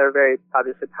organization, they're a very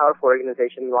obviously powerful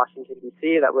organization in Washington,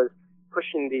 D.C. that was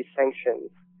pushing these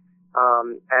sanctions.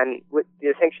 And with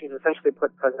the sanctions essentially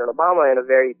put President Obama in a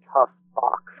very tough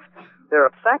box. Their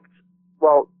effect,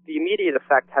 the immediate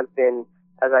effect has been,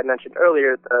 as I mentioned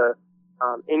earlier, the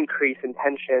increase in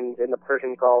tensions in the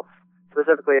Persian Gulf,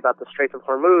 specifically about the Straits of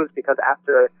Hormuz, because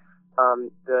after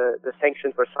the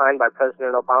sanctions were signed by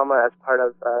President Obama as part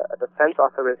of a defense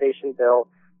authorization bill.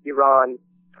 Iran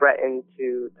threatened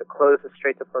to close the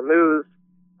Strait of Hormuz,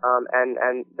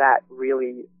 and that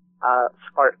really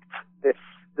sparked this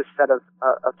set of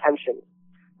tensions.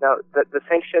 Now, the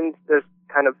sanctions, there's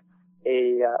kind of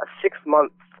a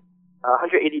 6-month,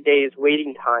 180 days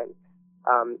waiting time,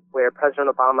 where President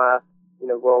Obama,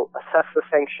 will assess the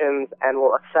sanctions and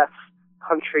will assess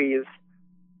countries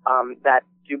that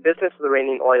do business with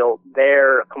Iranian oil,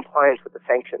 their compliance with the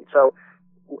sanctions. So,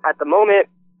 at the moment,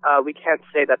 we can't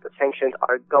say that the sanctions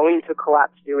are going to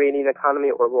collapse the Iranian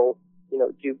economy or will,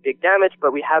 do big damage,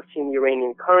 but we have seen the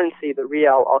Iranian currency, the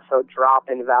rial, also drop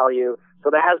in value. So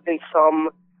there has been some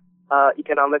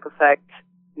economic effect,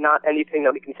 not anything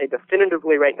that we can say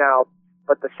definitively right now,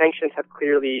 but the sanctions have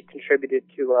clearly contributed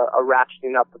to a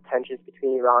ratcheting up of tensions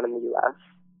between Iran and the U.S.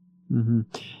 Mm-hmm.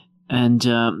 And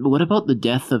what about the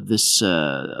death of this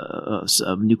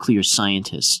nuclear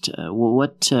scientist?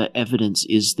 What evidence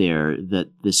is there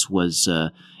that this was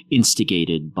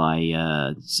instigated by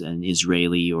an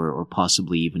Israeli or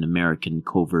possibly even American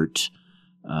covert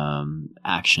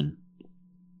action?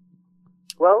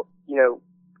 Well, the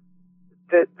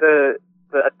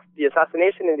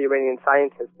assassination of the Iranian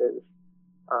scientist is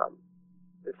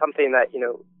something that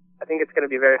I think it's going to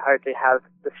be very hard to have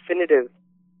definitive,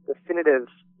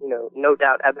 no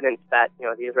doubt evidence that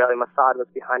the Israeli Mossad was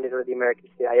behind it or the American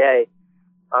CIA.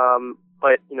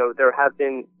 But there have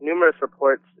been numerous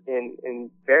reports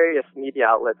in various media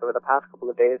outlets over the past couple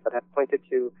of days that have pointed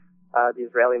to the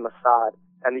Israeli Mossad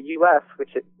and the U.S.,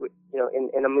 which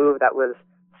in a move that was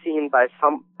seen by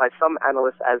some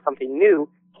analysts as something new,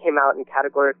 came out and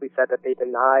categorically said that they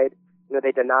denied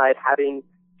having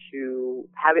to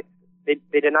have it.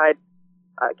 They denied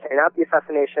carrying out the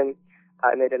assassination,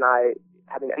 and they deny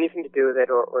having anything to do with it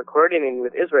or coordinating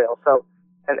with Israel. So,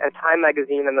 and Time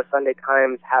Magazine and the Sunday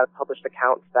Times have published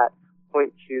accounts that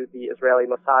point to the Israeli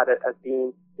Mossad as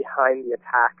being behind the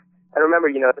attack. And remember,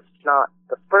 this is not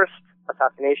the first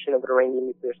assassination of an Iranian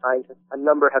nuclear scientist. A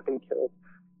number have been killed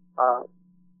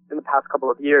in the past couple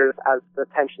of years as the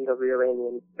tensions of the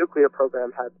Iranian nuclear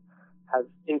program has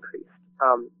increased.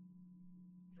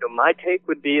 My take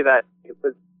would be that it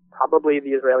was probably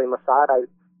the Israeli Mossad. I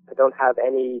don't have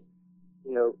any,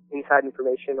 inside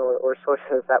information or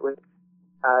sources that would,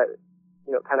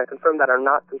 kind of confirm that or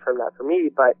not confirm that for me,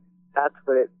 but that's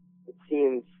what it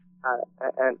seems,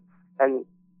 and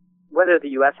whether the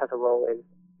U.S. has a role is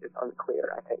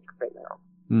unclear, I think, right now.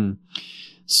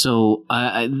 So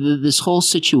this whole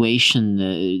situation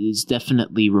is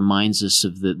definitely reminds us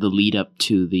of the lead up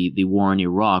to the war in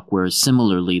Iraq, where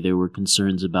similarly there were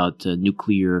concerns about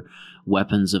nuclear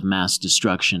weapons of mass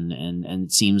destruction, and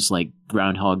it seems like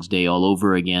Groundhog's Day all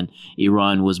over again.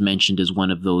 Iran was mentioned as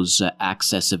one of those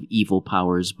axis of evil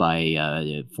powers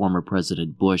by former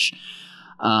President Bush.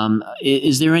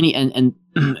 Is there any, and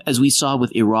as we saw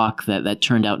with Iraq, that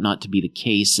turned out not to be the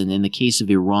case, and in the case of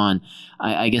Iran,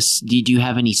 I guess, did you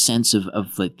have any sense of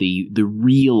like the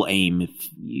real aim,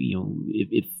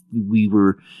 if we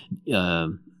were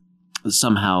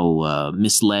somehow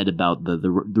misled about the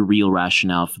real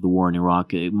rationale for the war in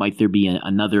Iraq? Might there be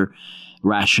another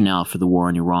rationale for the war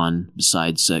in Iran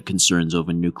besides concerns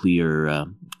over nuclear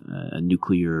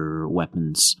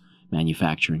weapons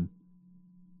manufacturing?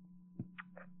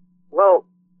 Well,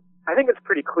 I think it's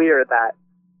pretty clear that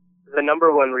the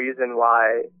number one reason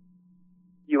why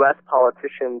U.S.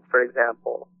 politicians, for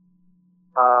example,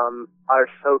 are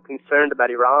so concerned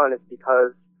about Iran is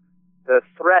because the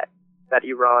threat that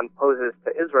Iran poses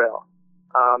to Israel.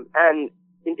 And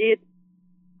indeed,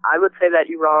 I would say that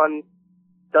Iran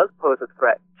does pose a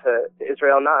threat to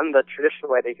Israel, not in the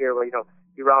traditional way they hear, where,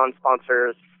 Iran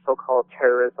sponsors so-called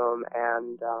terrorism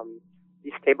and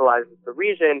destabilizes the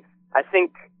region. I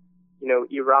think,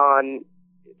 Iran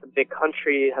is a big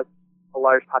country, has a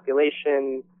large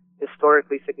population,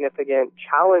 historically significant,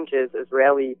 challenges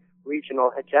Israeli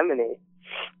regional hegemony.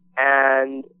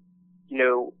 And,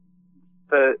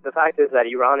 the fact is that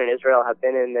Iran and Israel have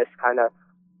been in this kind of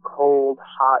cold,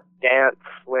 hot dance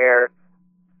where,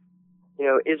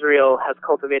 Israel has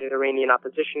cultivated Iranian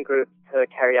opposition groups to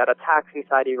carry out attacks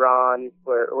inside Iran,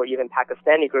 or even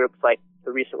Pakistani groups, like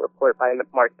the recent report by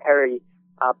Mark Perry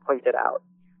pointed out.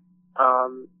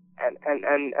 And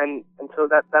so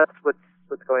that's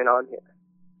what's going on here.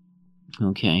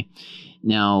 Okay.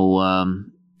 Now,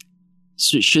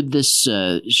 so should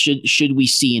we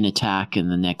see an attack in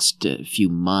the next few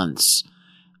months?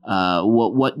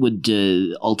 What would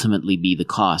ultimately be the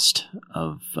cost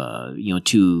of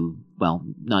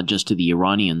not just to the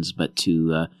Iranians, but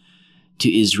to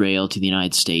Israel, to the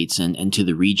United States, and to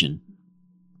the region?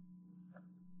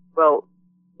 Well,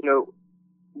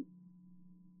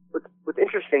 what's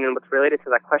interesting and what's related to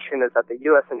that question is that the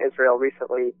U.S. and Israel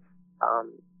recently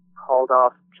called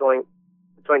off joint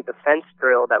defense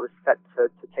drill that was set to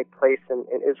take place in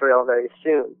Israel very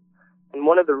soon. And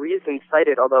one of the reasons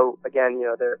cited, although again,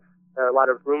 there are a lot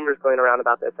of rumors going around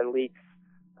about this and leaks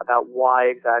about why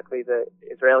exactly the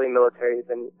Israeli militaries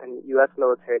and U.S.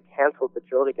 military canceled the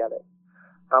drill together.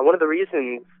 One of the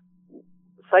reasons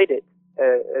cited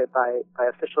by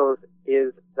officials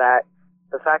is that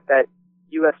the fact that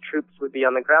U.S. troops would be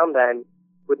on the ground then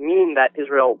would mean that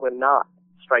Israel would not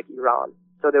strike Iran.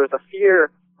 So there was a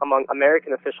fear among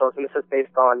American officials, and this is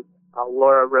based on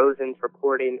Laura Rosen's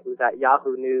reporting, who's at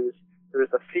Yahoo News. There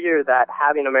was a fear that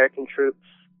having American troops,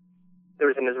 there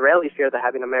was an Israeli fear that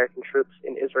having American troops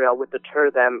in Israel would deter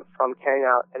them from carrying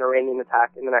out an Iranian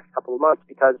attack in the next couple of months,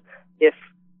 because if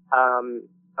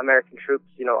American troops,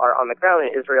 are on the ground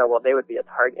in Israel, well, they would be a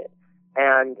target.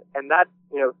 And that,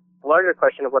 the larger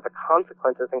question of what the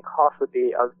consequences and costs would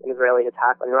be of an Israeli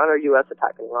attack on Iran or U.S.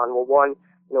 attack on Iran. Well, one,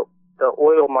 the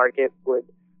oil markets would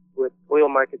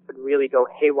really go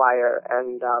haywire,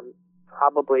 and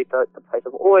probably the price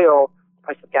of oil, the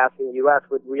price of gas in the U.S.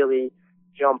 would really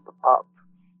jump up.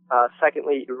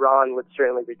 Secondly, Iran would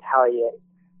certainly retaliate.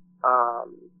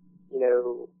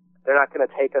 They're not going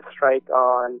to take a strike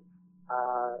on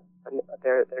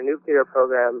their nuclear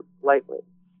program lightly,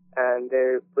 and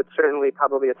they would certainly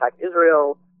probably attack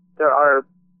Israel. There are,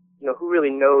 who really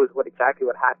knows what exactly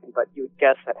would happen, but you would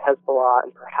guess that Hezbollah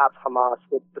and perhaps Hamas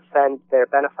would defend their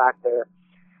benefactor.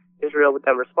 Israel would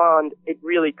then respond. It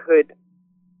really could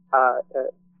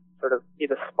sort of be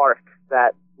the spark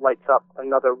that lights up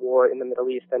another war in the Middle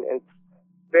East, and it's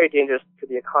very dangerous to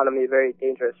the economy, very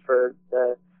dangerous for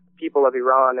the people of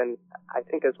Iran, and I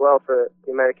think as well for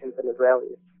the Americans and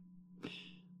Israelis.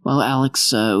 Well,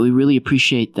 Alex, we really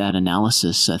appreciate that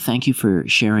analysis. Thank you for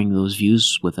sharing those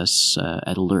views with us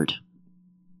at Alert.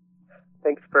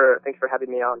 Thanks for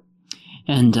having me on.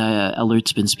 And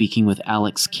Alert's been speaking with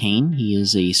Alex Kane. He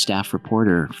is a staff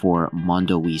reporter for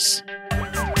Mondoweiss.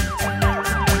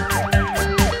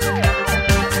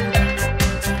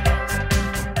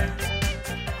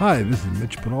 Hi, this is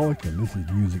Mitch Podolak, and this is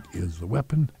Music is the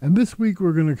Weapon. And this week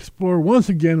we're going to explore once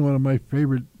again one of my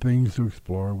favorite things to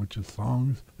explore, which is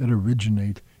songs that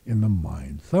originate in the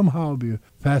mind. Somehow the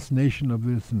fascination of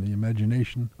this and the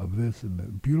imagination of this and the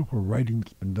beautiful writing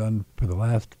that's been done for the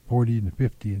last 40 and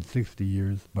 50 and 60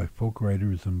 years by folk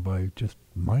writers and by just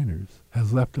miners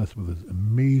has left us with this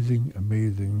amazing,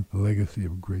 amazing legacy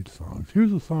of great songs.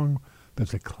 Here's a song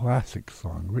that's a classic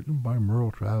song written by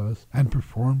Merle Travis and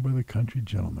performed by the Country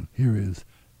Gentlemen. Here is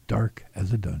Dark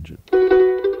as a Dungeon.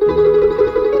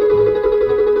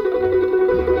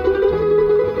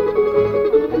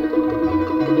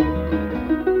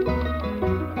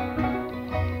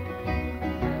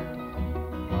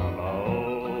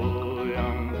 Hello,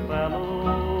 young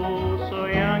fellow, so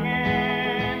young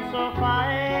and so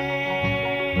fine,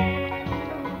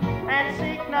 and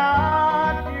seek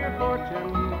not your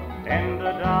fortune in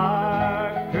the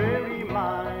dark, dreary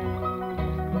mine.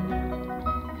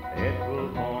 It will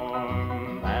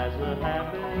form as a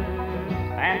habit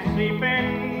and seep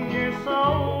in your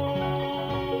soul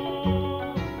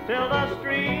till the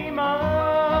stream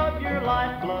of your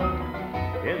lifeblood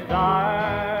is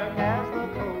dark as the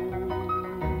coal.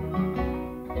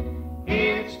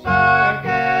 It's dark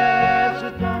as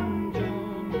a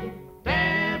dungeon,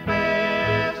 damp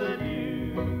as a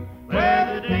dew, where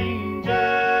the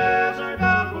dangers are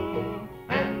double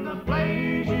and the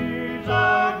pleasures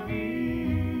are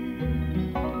few,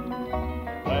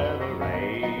 where the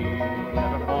rain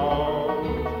never falls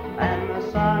and the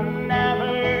sun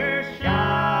never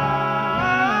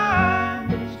shines.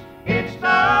 It's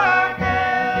dark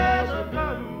as a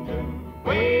dungeon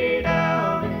way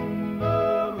down in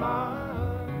the mine.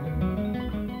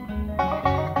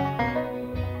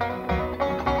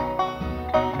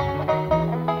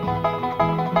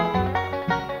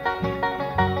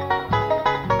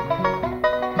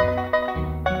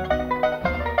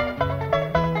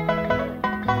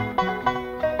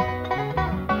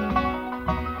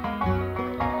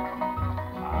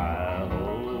 I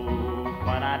hope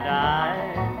when I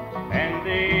die and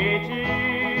the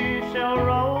ages shall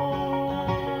roll,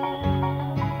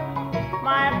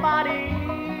 my body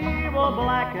will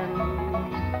blacken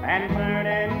and turn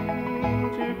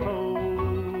into coal.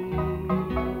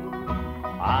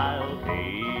 I'll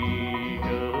take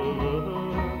a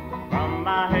look from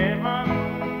my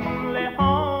heavenly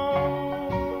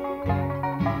home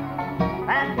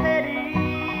and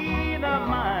pity the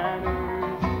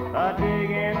miners a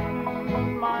digging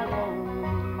my bones.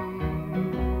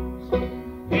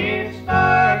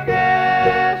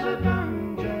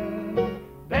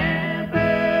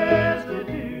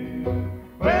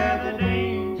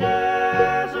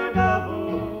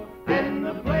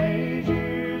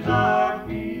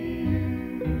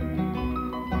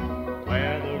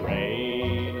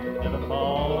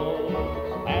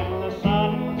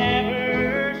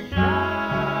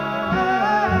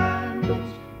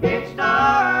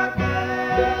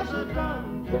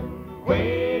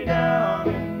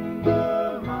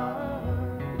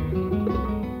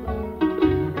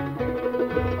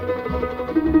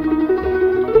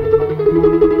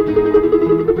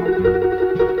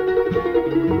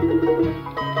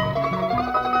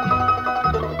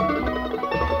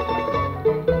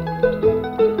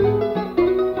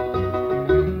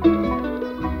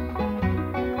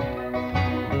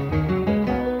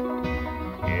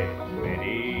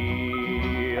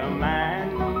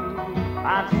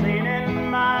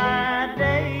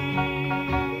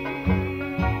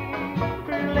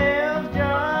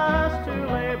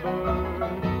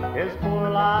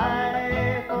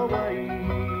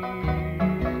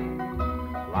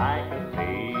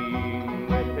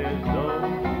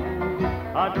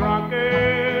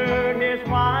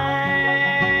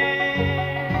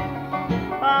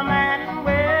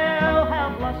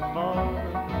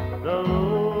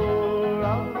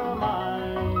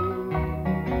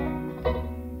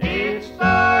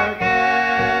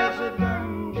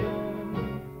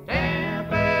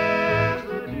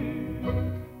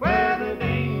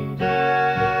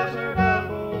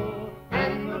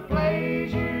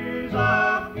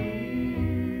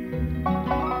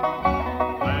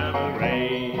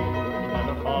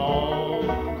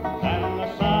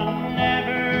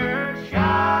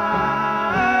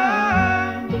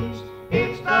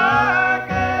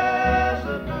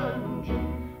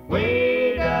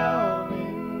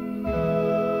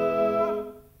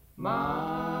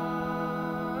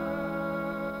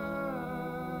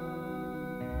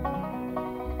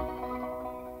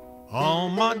 Oh,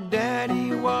 my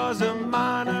daddy was a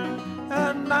miner,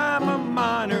 and I'm a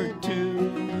miner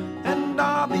too. And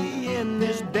I'll be in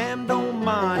this damned old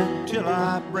mine until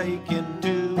I break in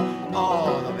two.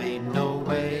 Oh, there ain't no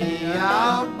way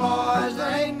out, boys,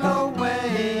 there ain't no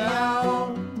way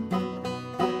out.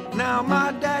 Now,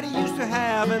 my daddy used to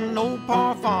have an old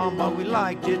par farm, but we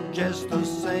liked it just the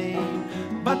same.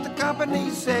 But the company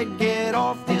said, get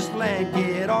off this land,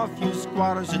 get off you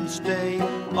squatters and stay.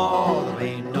 Oh, there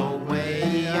ain't no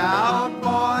way out,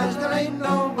 boys, there ain't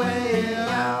no way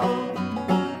out.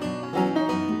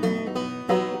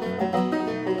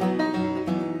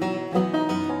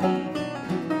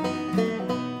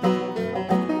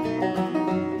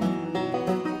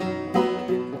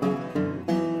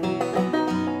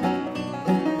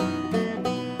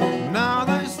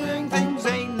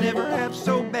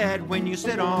 When you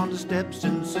sit on the steps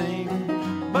and sing,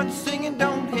 but singing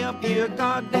don't help you a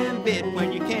goddamn bit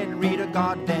when you can't read a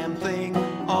goddamn thing.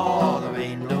 Oh, there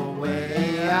ain't no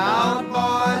way out,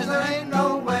 boys, there ain't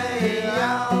no way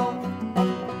out.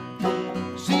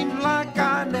 Seems like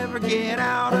I never get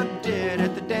out of debt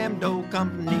at the damned old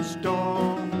company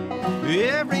store.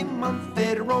 Every month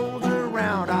it rolls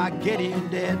around, I get in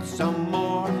debt some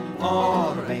more.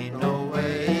 Oh, there ain't no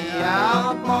way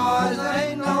out, boys, there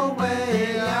ain't no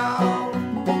way out.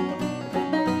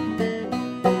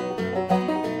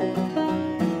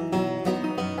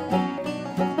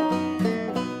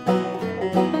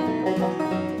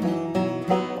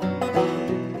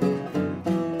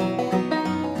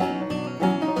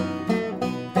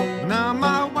 Now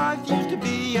my wife used to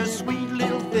be a sweet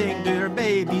little thing to her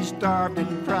baby, starved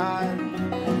and cried.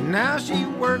 Now she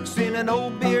works in an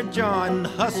old beer joint and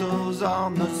hustles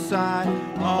on the side.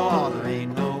 Oh, there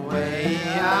ain't no way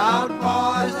out,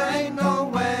 boys, there ain't no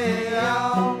way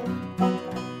out.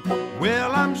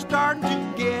 Well, I'm starting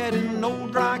to get an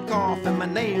old dry cough and my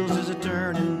nails is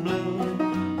a-turning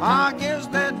blue. I guess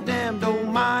that damned old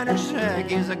miner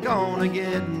shack is a-gonna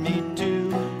get me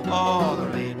too. Oh,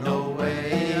 there ain't no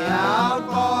way out,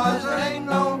 boys, there ain't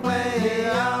no way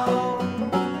out.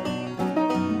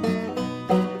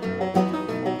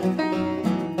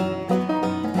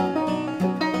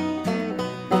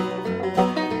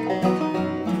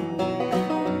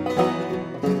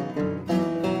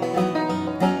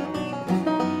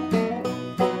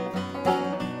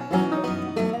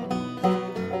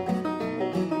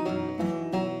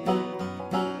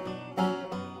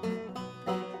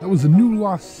 Was the New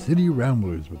Lost City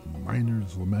Ramblers with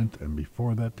Miner's Lament, and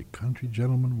before that, The Country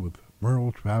Gentleman with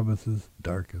Merle Travis's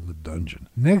Dark as a Dungeon.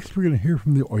 Next, we're going to hear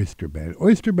from the Oyster Band.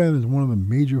 Oyster Band is one of the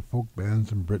major folk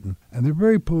bands in Britain, and they're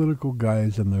very political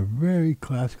guys, and they're very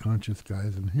class-conscious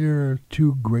guys, and here are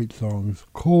two great songs,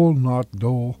 Cole Not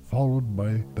Dole, followed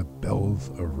by The Bells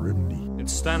of Rimney. It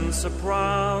stands so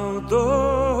proud,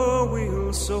 the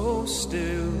wheel so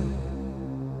still,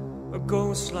 a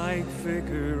ghost-like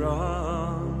figure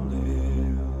on the hill.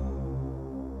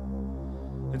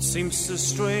 It seems so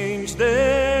strange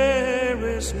there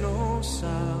is no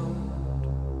sound.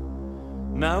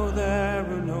 Now there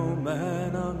are no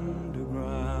men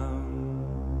underground.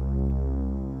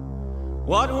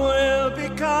 What will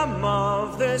become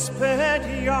of this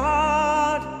petty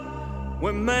yard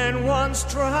where men once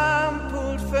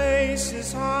trampled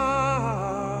faces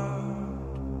hard?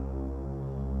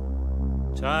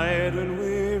 Tired and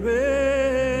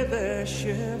weary, their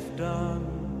shift done,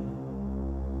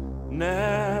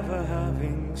 never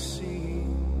having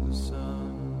seen the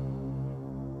sun.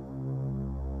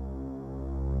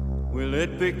 Will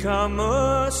it become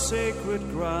a sacred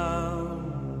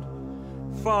ground,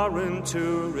 foreign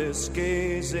tourists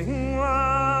gazing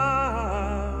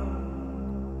round,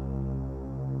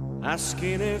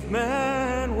 asking if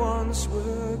man once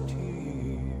worked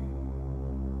here,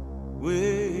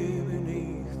 way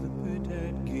beneath the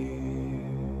pitted gear?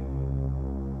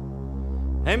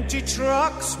 Empty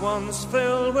trucks once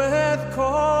filled with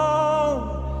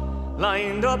coal,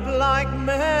 lined up like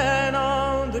men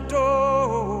on the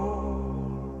door.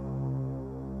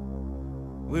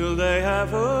 Will they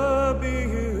ever be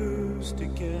used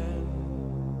again,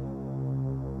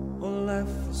 or left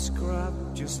for scrap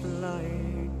just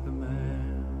like the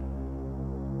man?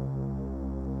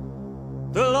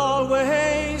 There'll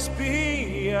always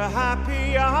be a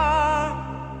happy hour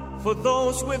for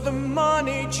those with the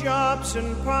money, jobs,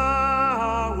 and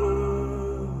power.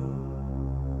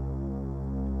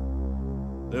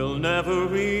 They'll never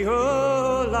realize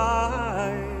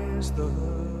the hurt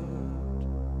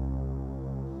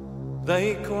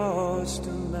they cause to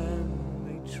men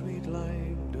they treat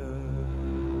like dirt.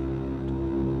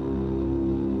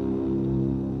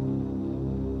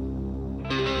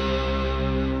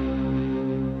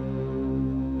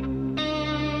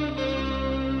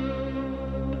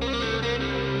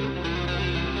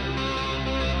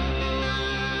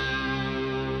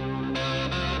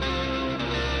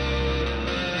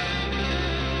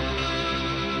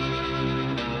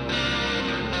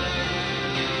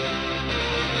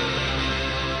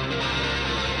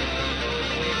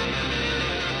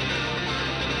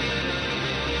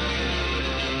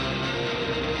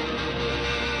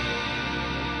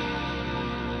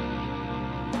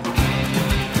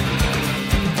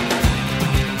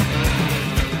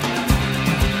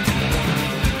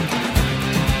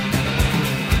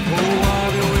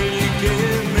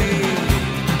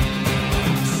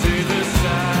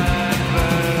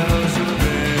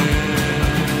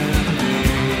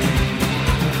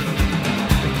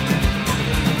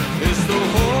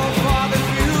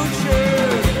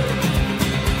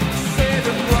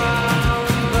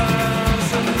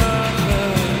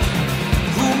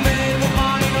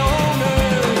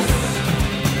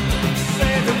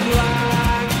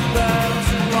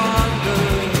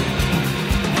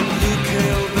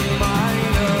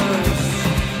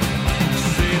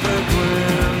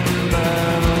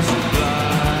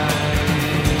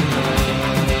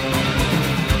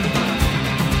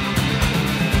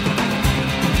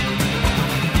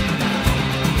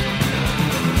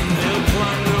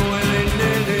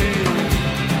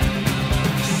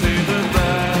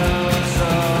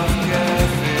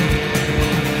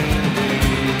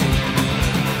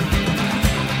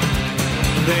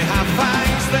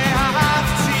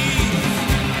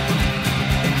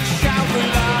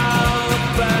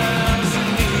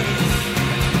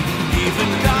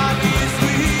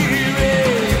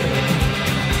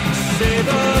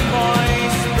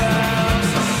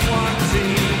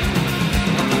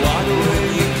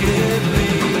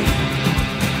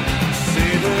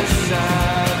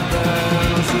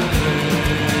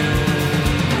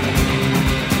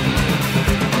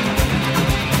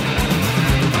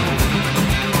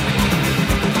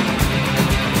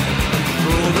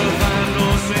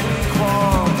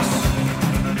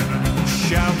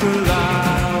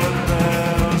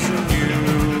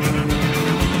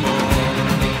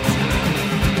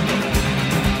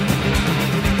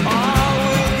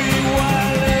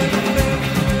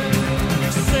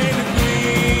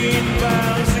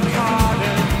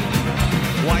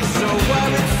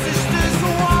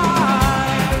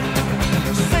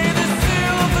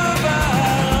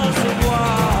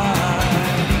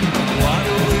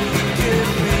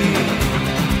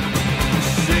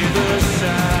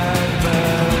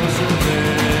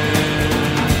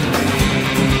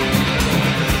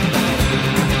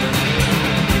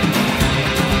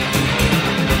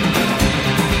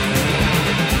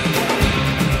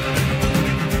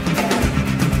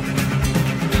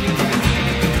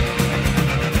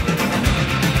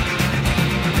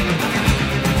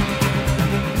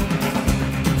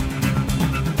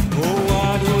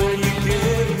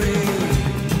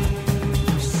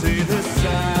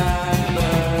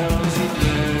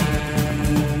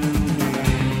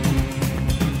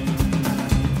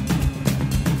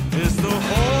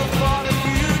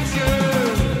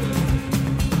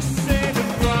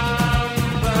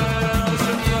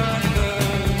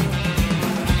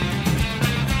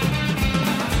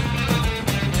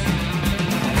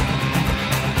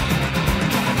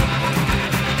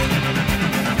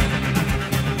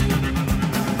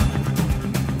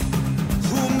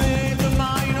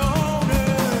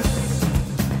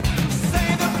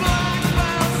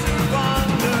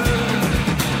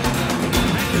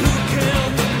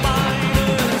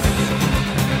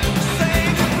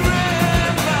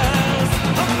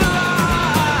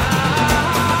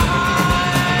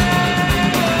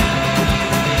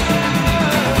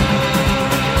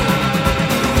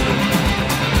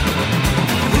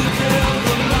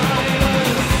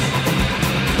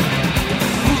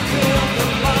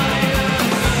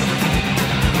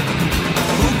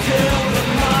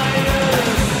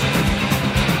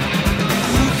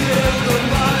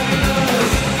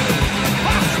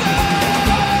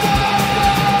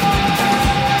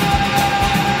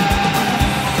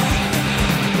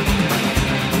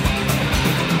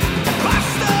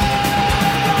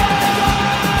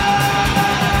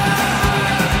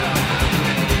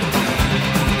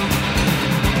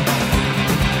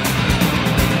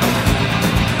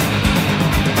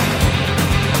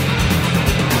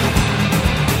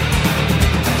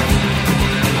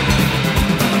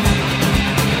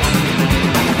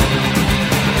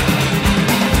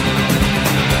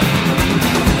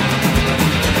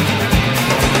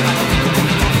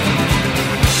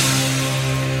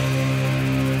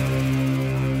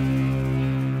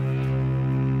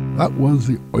 That was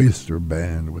the Oyster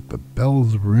Band with the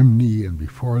Bells of Rimney, and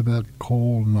before that,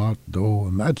 Coal Not Dough.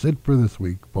 And that's it for this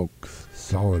week, folks.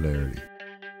 Solidarity.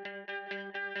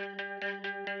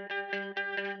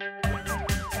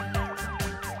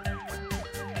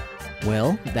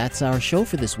 Well, that's our show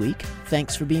for this week.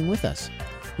 Thanks for being with us.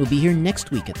 We'll be here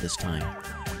next week at this time.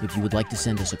 If you would like to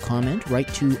send us a comment,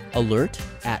 write to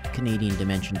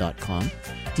alert@canadiandimension.com.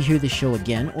 To hear the show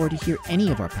again or to hear any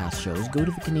of our past shows, go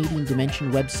to the Canadian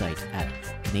Dimension website at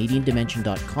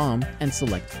canadiandimension.com and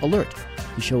select Alert.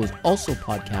 The show is also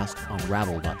podcast on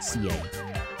rabble.ca.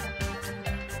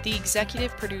 The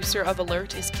executive producer of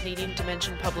Alert is Canadian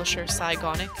Dimension publisher Cy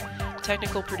Gonick.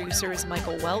 Technical producer is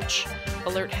Michael Welch.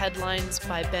 Alert headlines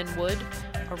by Ben Wood.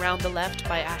 Around the Left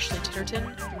by Ashley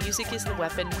Titterton. Music is the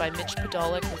Weapon by Mitch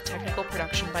Podolak with technical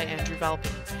production by Andrew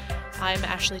Valpy. I'm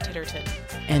Ashley Titterton.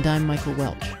 And I'm Michael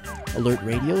Welch. Alert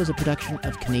Radio is a production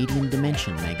of Canadian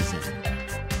Dimension magazine.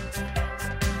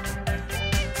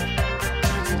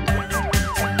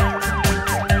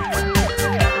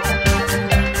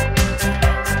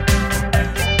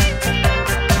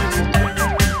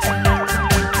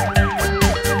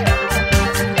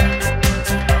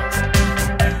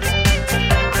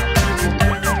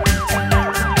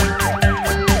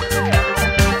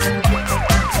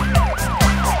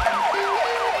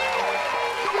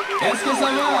 Est-ce que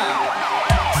ça va?